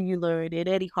first thing you learn in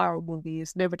any horror movie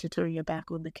is never to turn your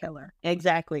back on the killer.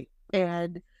 Exactly.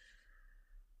 And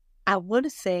I want to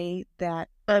say that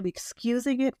I'm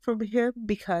excusing it from him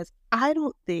because I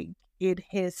don't think in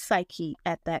his psyche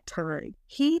at that time,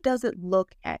 he doesn't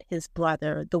look at his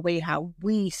brother the way how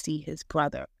we see his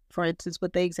brother. For instance,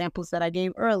 with the examples that I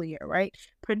gave earlier, right?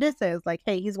 Pernissa is like,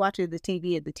 hey, he's watching the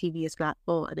TV and the TV is not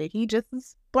on. And he just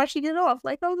is brushing it off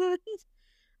like, oh,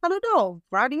 I don't know.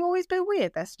 Ronnie always been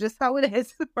weird. That's just how it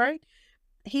is, right?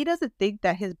 He doesn't think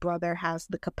that his brother has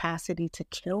the capacity to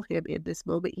kill him in this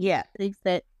moment. Yeah, thinks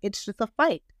that it's just a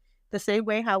fight. The same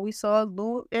way how we saw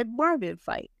Lou and Marvin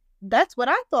fight. That's what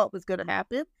I thought was going to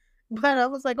happen. But I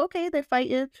was like, okay, they're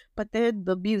fighting. But then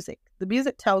the music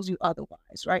tells you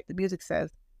otherwise, right? The music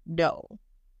says, no,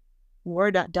 we're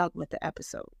not done with the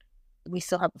episode. We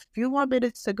still have a few more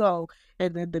minutes to go.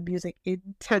 And then the music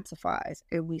intensifies.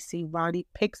 And we see Ronnie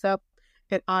picks up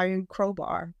an iron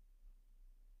crowbar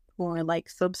or like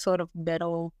some sort of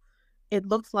metal. It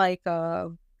looks like a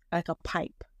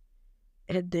pipe.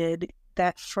 And then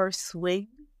that first swing,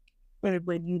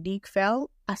 when Unique fell,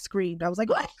 I screamed. I was like,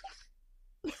 what?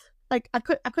 Like I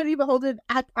couldn't even hold it.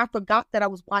 I forgot that I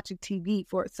was watching TV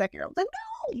for a second. I was like,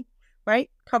 no, right?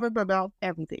 Covered my mouth,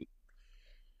 everything.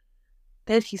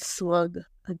 Then he swung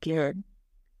again.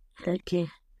 And I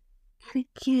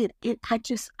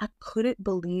couldn't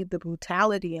believe the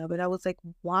brutality of it. I was like,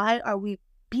 why are we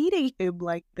beating him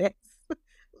like this?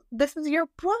 This is your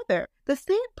brother. The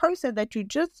same person that you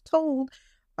just told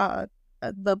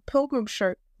the pilgrim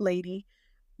shirt lady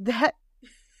that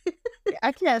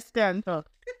I can't stand her.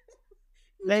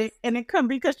 And it come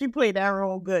because she played that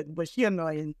role good, but she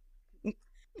annoying.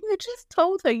 You just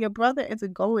told her your brother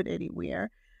isn't going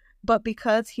anywhere. But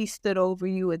because he stood over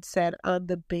you and said, I'm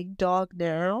the big dog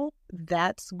now,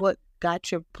 that's what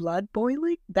got your blood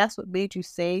boiling? That's what made you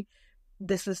say,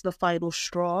 this is the final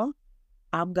straw?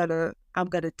 I'm gonna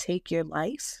take your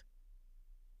life?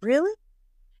 Really?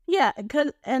 Yeah,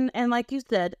 and like you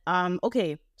said,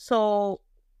 okay, so,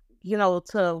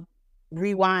 to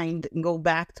rewind and go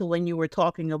back to when you were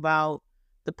talking about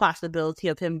the possibility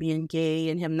of him being gay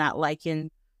and him not liking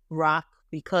Raq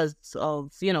because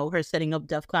of, her setting up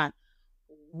DEF CON.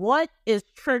 What is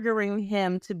triggering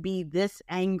him to be this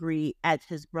angry at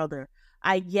his brother?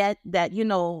 I get that,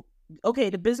 okay,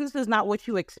 the business is not what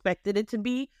you expected it to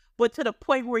be, but to the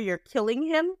point where you're killing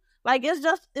him, like,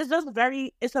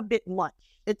 it's a bit much.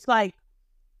 It's like,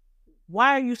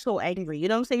 why are you so angry? You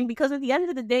know what I'm saying? Because at the end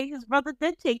of the day, his brother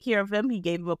did take care of him. He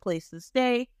gave him a place to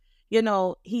stay.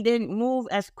 He didn't move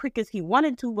as quick as he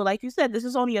wanted to, but like you said, this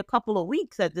is only a couple of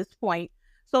weeks at this point.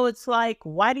 So it's like,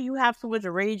 why do you have so much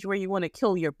rage where you want to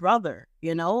kill your brother?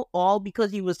 All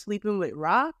because he was sleeping with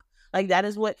Raq? Like, that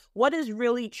is what is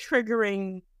really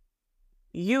triggering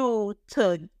you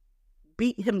to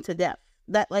beat him to death?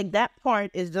 That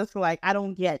part is just like, I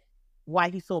don't get why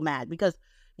he's so mad, because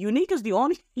Unique is the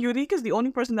only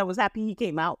person that was happy he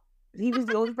came out. He was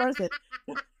the only person.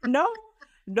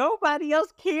 Nobody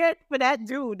else cared for that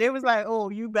dude. They was like, oh,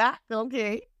 you back?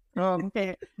 Okay.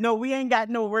 Okay. No, we ain't got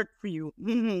no work for you.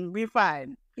 We're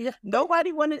fine. Yeah.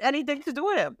 Nobody wanted anything to do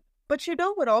with him. But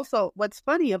what's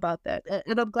funny about that,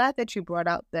 and I'm glad that you brought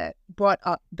up that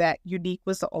Unique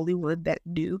was the only one that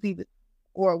knew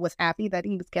or was happy that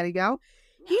he was getting out.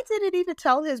 He didn't even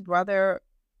tell his brother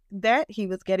that he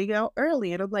was getting out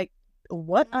early. And I'm like,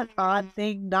 what an odd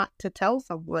thing not to tell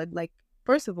someone. Like,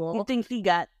 first of all, you think he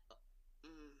got...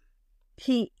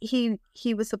 He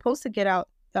was supposed to get out,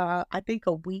 I think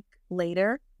a week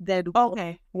later than...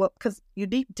 Okay. Because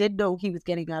Unique did know he was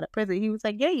getting out of prison. He was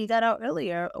like, yeah, you got out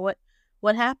earlier.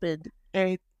 What happened?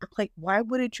 And I'm like, why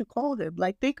wouldn't you call him?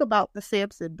 Like, think about the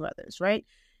Sampson brothers, right?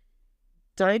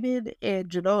 Diamond and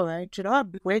Janora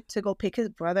went to go pick his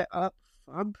brother up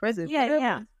from prison.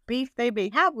 Yeah. beef they may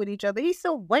have with each other, he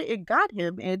still went and got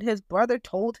him, and his brother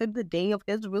told him the day of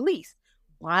his release.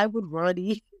 Why would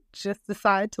Ronnie just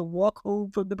decide to walk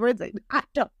home from the prison? I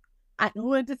don't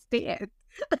understand.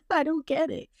 I don't get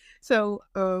it. So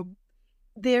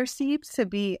there seems to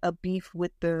be a beef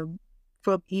with them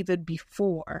from even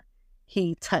before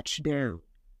he touched down,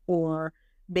 or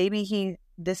maybe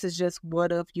this is just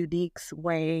one of Unique's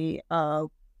way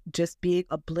of just being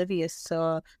oblivious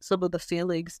to some of the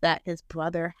feelings that his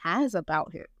brother has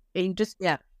about him. And you just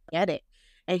get it.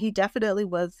 And he definitely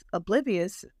was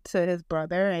oblivious to his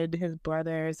brother and his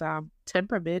brother's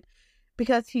temperament,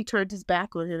 because he turned his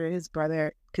back on him and his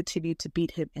brother continued to beat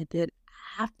him. And then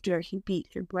after he beat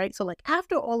him, right? So like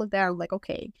after all of that, I'm like,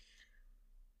 okay,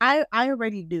 I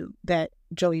already knew that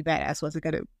Joey Badass wasn't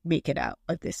going to make it out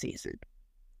of this season.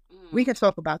 We can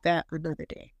talk about that another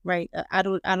day, right? I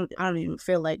don't even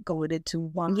feel like going into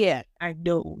one. Yeah, I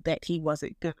know that he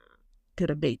wasn't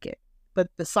gonna make it, but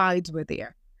the signs were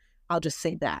there. I'll just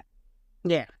say that.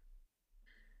 Yeah.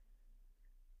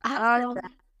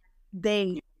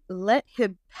 They let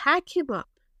him pack him up,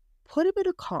 put him in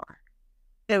a car,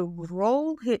 and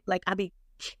roll him,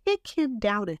 kick him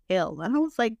down a hill. And I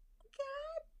was like,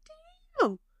 God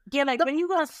damn. Yeah, like, when you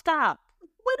gonna stop?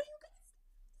 When are you?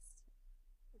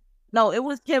 No, it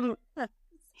was him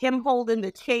holding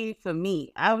the chain for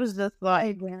me. I was just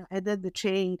like, yeah. And then the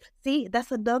chain. See,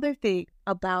 that's another thing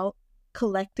about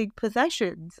collecting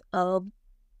possessions.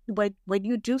 When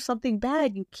you do something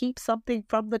bad, you keep something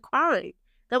from the crime.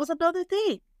 That was another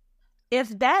thing.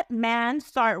 If that man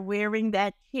start wearing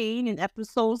that chain in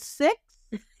episode 6,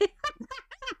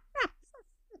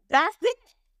 that's it.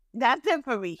 That's it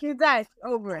for me. You guys,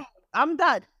 over it. I'm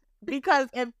done. Because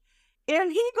if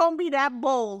he gonna be that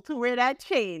bold to wear that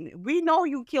chain, we know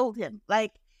you killed him.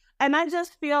 Like, and I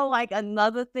just feel like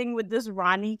another thing with this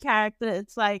Ronnie character,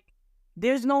 it's like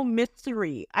there's no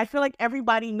mystery. I feel like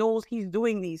everybody knows he's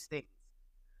doing these things.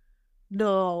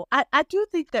 No, I do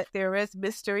think that there is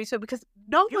mystery. So because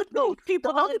no one knows.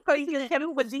 People only person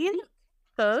him with Dean.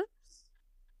 Huh?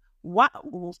 Why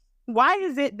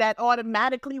is it that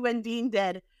automatically when Dean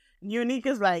dead, Unique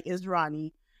is like, is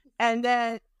Ronnie, and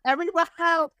then everyone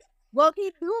else? Well,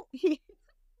 he knew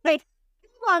it's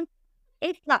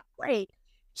not great.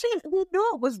 He knew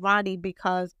it was Ronnie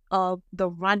because of the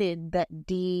run-in that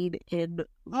Dean and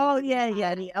and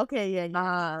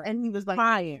he was like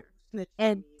prior,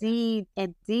 and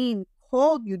Dean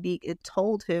called Unique and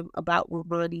told him about what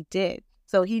Ronnie did.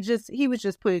 So he was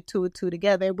just putting 2 and 2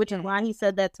 together, which is why he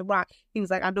said that to Raq. He was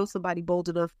like, I know somebody bold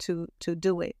enough to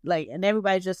do it. Like, and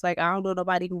everybody's just like, I don't know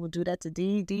nobody who will do that to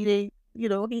Dean. Dean,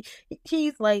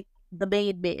 he's like the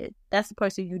main man. That's the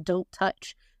person you don't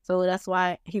touch. So that's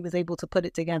why he was able to put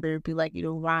it together and be like,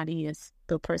 Ronnie is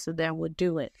the person that would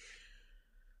do it.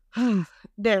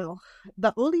 Now,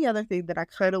 the only other thing that I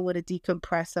kind of want to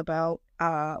decompress about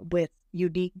with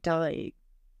Unique dying,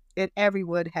 and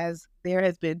there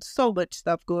has been so much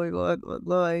stuff going on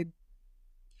online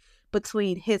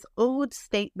between his own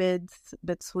statements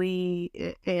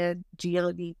and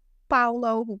Gianni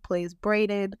Paolo, who plays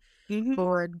Brayden,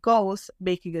 or Ghost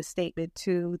making a statement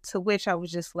to which I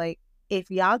was just like, if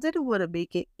y'all didn't want to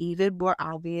make it even more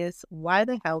obvious, why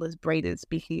the hell is Brayden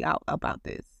speaking out about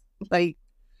this? Like,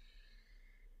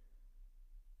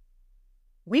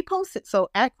 we posted, so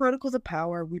at Chronicles of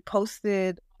Power, we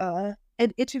posted an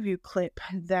interview clip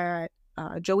that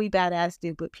Joey Badass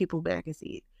did with People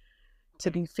Magazine. To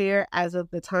be fair, as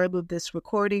of the time of this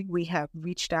recording, we have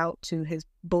reached out to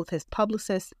both his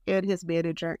publicist and his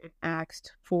manager and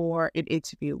asked for an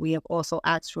interview. We have also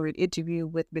asked for an interview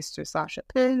with Mr. Sasha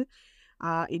Penn.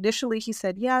 Initially, he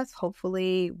said yes.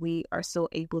 Hopefully, we are still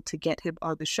able to get him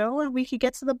on the show and we can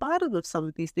get to the bottom of some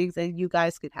of these things and you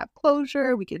guys can have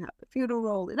closure. We can have the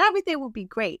funeral and everything will be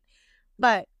great.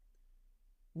 But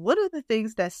one of the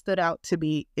things that stood out to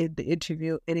me in the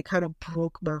interview, and it kind of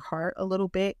broke my heart a little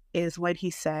bit, is when he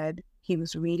said he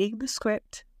was reading the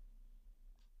script,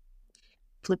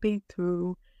 flipping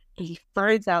through, and he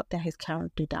finds out that his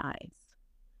character dies.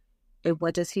 And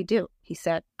what does he do? He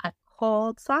said, I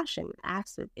called Sasha and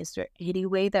asked him, is there any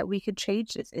way that we could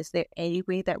change this? Is there any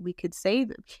way that we could save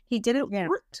him? He didn't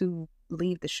want to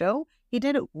leave the show. He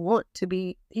didn't want to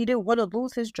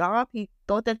lose his job. He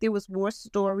thought that there was more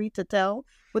story to tell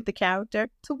with the character,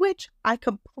 to which I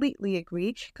completely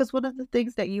agree. Because one of the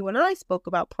things that you and I spoke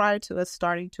about prior to us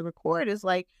starting to record is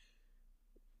like,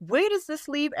 where does this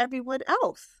leave everyone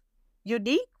else?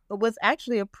 Unique was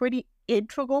actually a pretty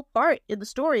integral part in the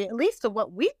story, at least to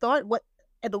what we thought,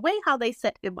 and the way how they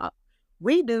set him up.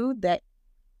 We knew that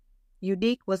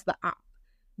Unique was the op.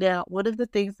 Now, one of the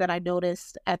things that I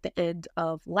noticed at the end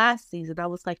of last season, I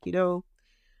was like,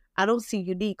 I don't see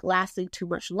Unique lasting too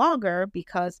much longer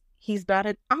because he's not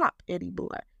an op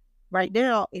anymore. Right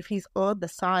now, if he's on the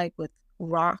side with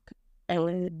Raq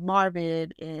and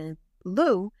Marvin and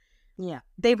Lou,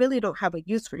 they really don't have a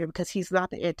use for him because he's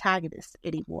not the antagonist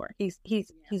anymore. He's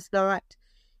not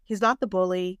the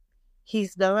bully.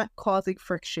 He's not causing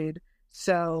friction.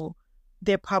 So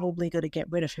they're probably going to get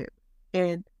rid of him.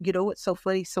 And you know what's so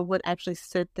funny? Someone actually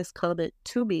sent this comment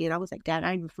to me, and I was like, Dad,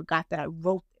 I even forgot that I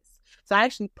wrote this. So I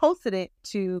actually posted it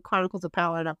to Chronicles of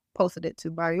Power, and I posted it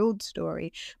to my own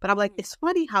story. But I'm like, it's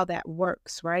funny how that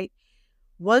works, right?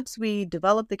 Once we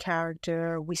develop the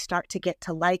character, we start to get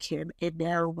to like him, and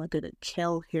now we're going to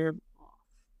kill him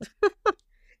off.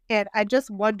 And I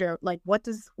just wonder, like, what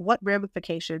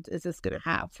ramifications is this going to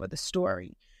have for the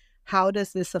story? How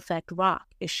does this affect Raq?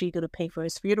 Is she going to pay for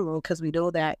his funeral? Because we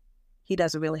know that he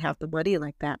doesn't really have the money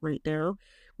like that right now.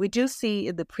 We do see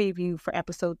in the preview for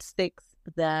episode 6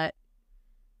 that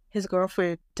his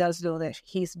girlfriend does know that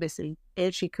he's missing,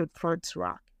 and she confronts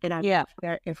Raq. And I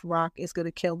wonder if Raq is going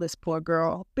to kill this poor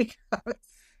girl because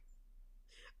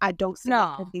I don't see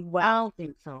it ending well. I don't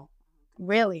think so.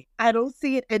 Really? I don't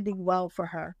see it ending well for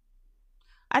her.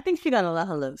 I think she's going to let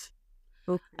her live.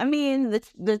 Okay. I mean,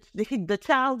 the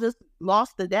child just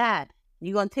lost the dad.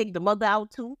 You going to take the mother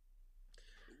out too?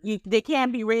 They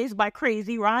can't be raised by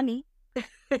crazy Ronnie.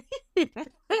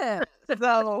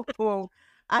 So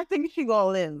I think she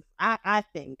gonna live. I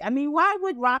think. I mean, why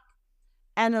would Raq,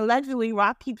 and allegedly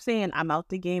Raq keeps saying, I'm out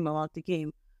the game.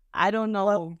 I don't know.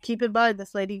 Well, keep in mind,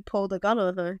 this lady pulled a gun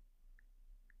on her.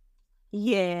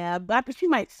 Yeah, but she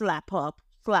might slap her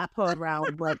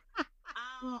around, but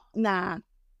nah,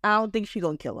 I don't think she's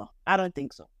gonna kill her. I don't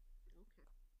think so.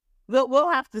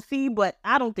 We'll have to see, but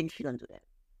I don't think she's gonna do that.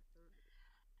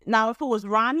 Now, if it was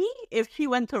Ronnie, if she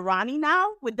went to Ronnie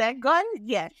now with that gun,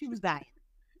 yeah, she was dying.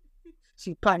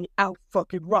 She probably out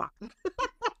fucking Raq.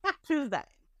 She was dying.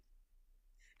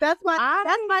 That's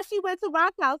why she went to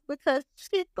Raq house, because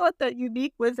she thought that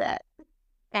Unique was at.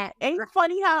 Ain't it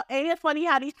funny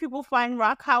how these people find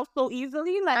Raq house so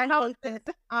easily? Like,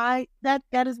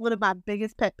 that is one of my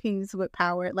biggest pet peeves with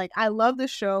Power. Like, I love the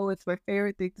show; it's my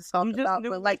favorite thing to talk about.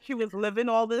 But like, she was living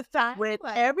all this time. When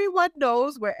everyone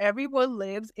knows where everyone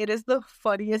lives, it is the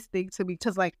funniest thing to me.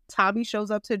 Because like, Tommy shows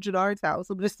up to Jannard's house.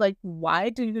 I'm just like,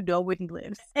 why do you know where he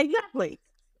lives? Exactly.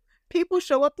 People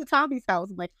show up to Tommy's house.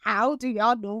 I'm like, how do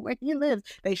y'all know where he lives?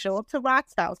 They show up to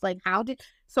Raq's house. Like,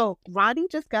 so Ronnie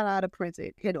just got out of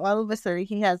prison, and all of a sudden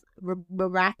he has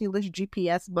miraculous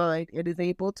GPS mind and is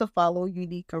able to follow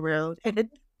Unique around and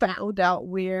found out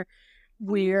where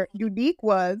Unique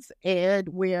was and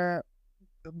where,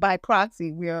 by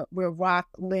proxy, where Raq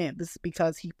lives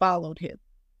because he followed him.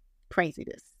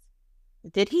 Craziness.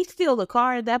 Did he steal the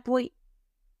car at that point?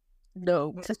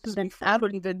 No, I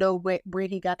don't even know where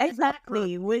he got that.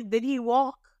 Exactly. Did he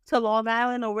walk to Long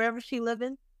Island or wherever she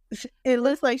living? It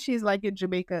looks like she's like in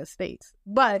Jamaica Estates,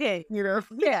 but okay.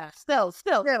 Yeah, still.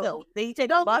 They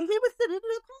take he was sitting in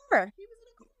a car.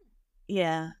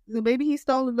 Yeah, so maybe he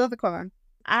stole another car.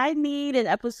 I need in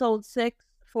episode 6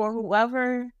 for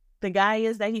whoever the guy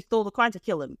is that he stole the car to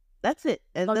kill him. That's it.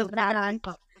 And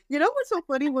you know what's so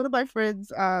funny? One of my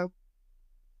friends, her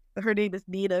name is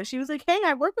Nina. She was like, "Hey,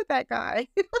 I work with that guy."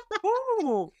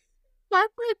 Ooh. My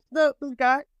friend, the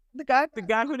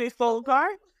guy who they stole the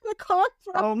car. The car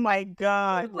from. Oh my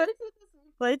god!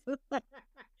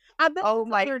 Oh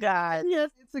my god! Yes,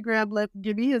 Instagram left.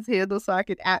 Give me his handle so I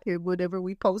can at him whenever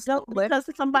we post. No, because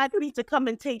somebody needs to come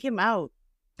and take him out.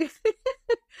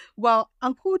 Well,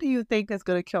 who do you think is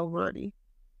going to kill Ronnie?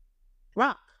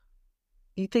 Raq.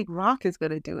 You think Raq is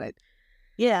going to do it?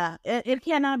 Yeah, it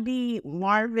cannot be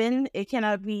Marvin. It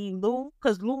cannot be Lou,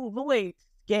 because Lou ain't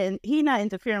getting. He not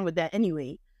interfering with that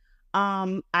anyway.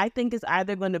 I think it's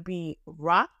either going to be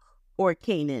Raq or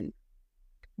Kanan,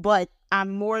 but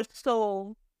I'm more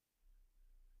so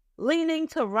leaning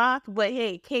to Raq. But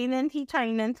hey, Kanan, he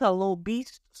turned into a little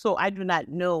beast, so I do not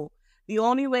know. The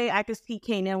only way I could see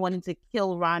Kanan wanting to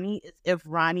kill Ronnie is if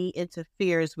Ronnie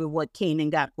interferes with what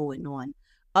Kanan got going on.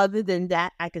 Other than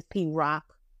that, I could see Raq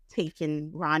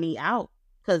taking Ronnie out,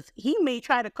 because he may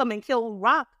try to come and kill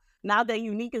Raq now that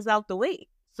Unique is out the way.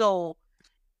 So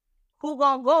who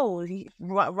gonna go?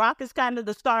 Raq is kind of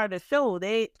the star of the show.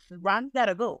 Ronnie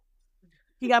gotta go.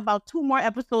 He got about 2 more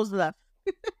episodes left.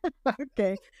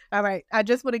 Okay. All right. I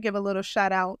just want to give a little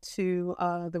shout out to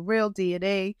the real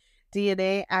DNA.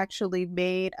 DNA actually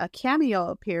made a cameo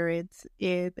appearance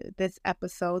in this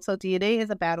episode. So DNA is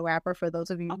a battle rapper. For those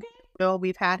of you who know,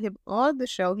 we've had him on the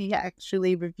show. He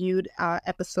actually reviewed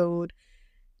episode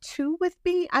 2 with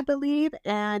me, I believe,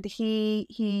 and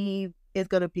he is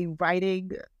going to be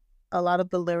writing a lot of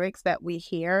the lyrics that we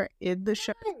hear in the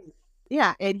show.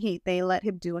 Yeah, and they let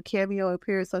him do a cameo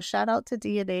appearance. So shout out to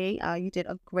DNA. You did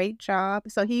a great job.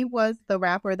 So he was the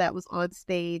rapper that was on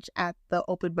stage at the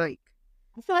open mic.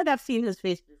 I feel like I've seen his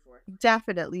face before.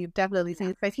 Definitely, you've definitely seen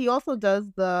his face. He also does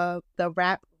the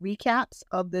rap recaps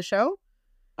of the show.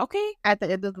 Okay. At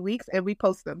the end of the weeks, and we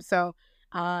post them. So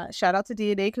shout out to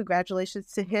DNA.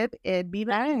 Congratulations to him and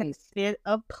Mema. Nice. It's been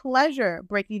a pleasure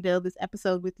breaking down this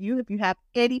episode with you. If you have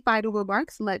any final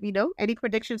remarks, let me know. Any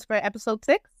predictions for episode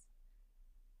 6?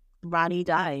 Ronnie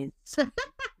dies.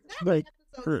 Episode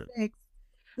 6.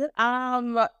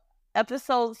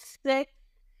 Episode 6.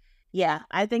 Yeah,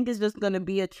 I think it's just gonna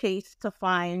be a chase to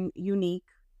find Unique,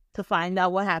 to find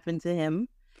out what happened to him,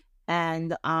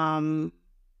 and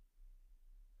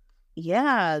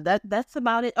yeah, that's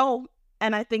about it. Oh,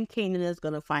 and I think Kanan is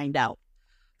gonna find out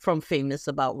from Famous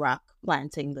about Raq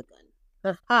planting the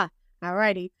gun.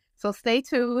 Alrighty. So stay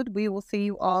tuned. We will see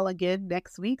you all again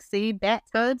next week. Same bat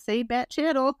time, same bat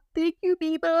channel. Thank you,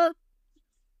 Mema.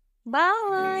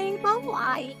 Bye.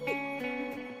 Bye.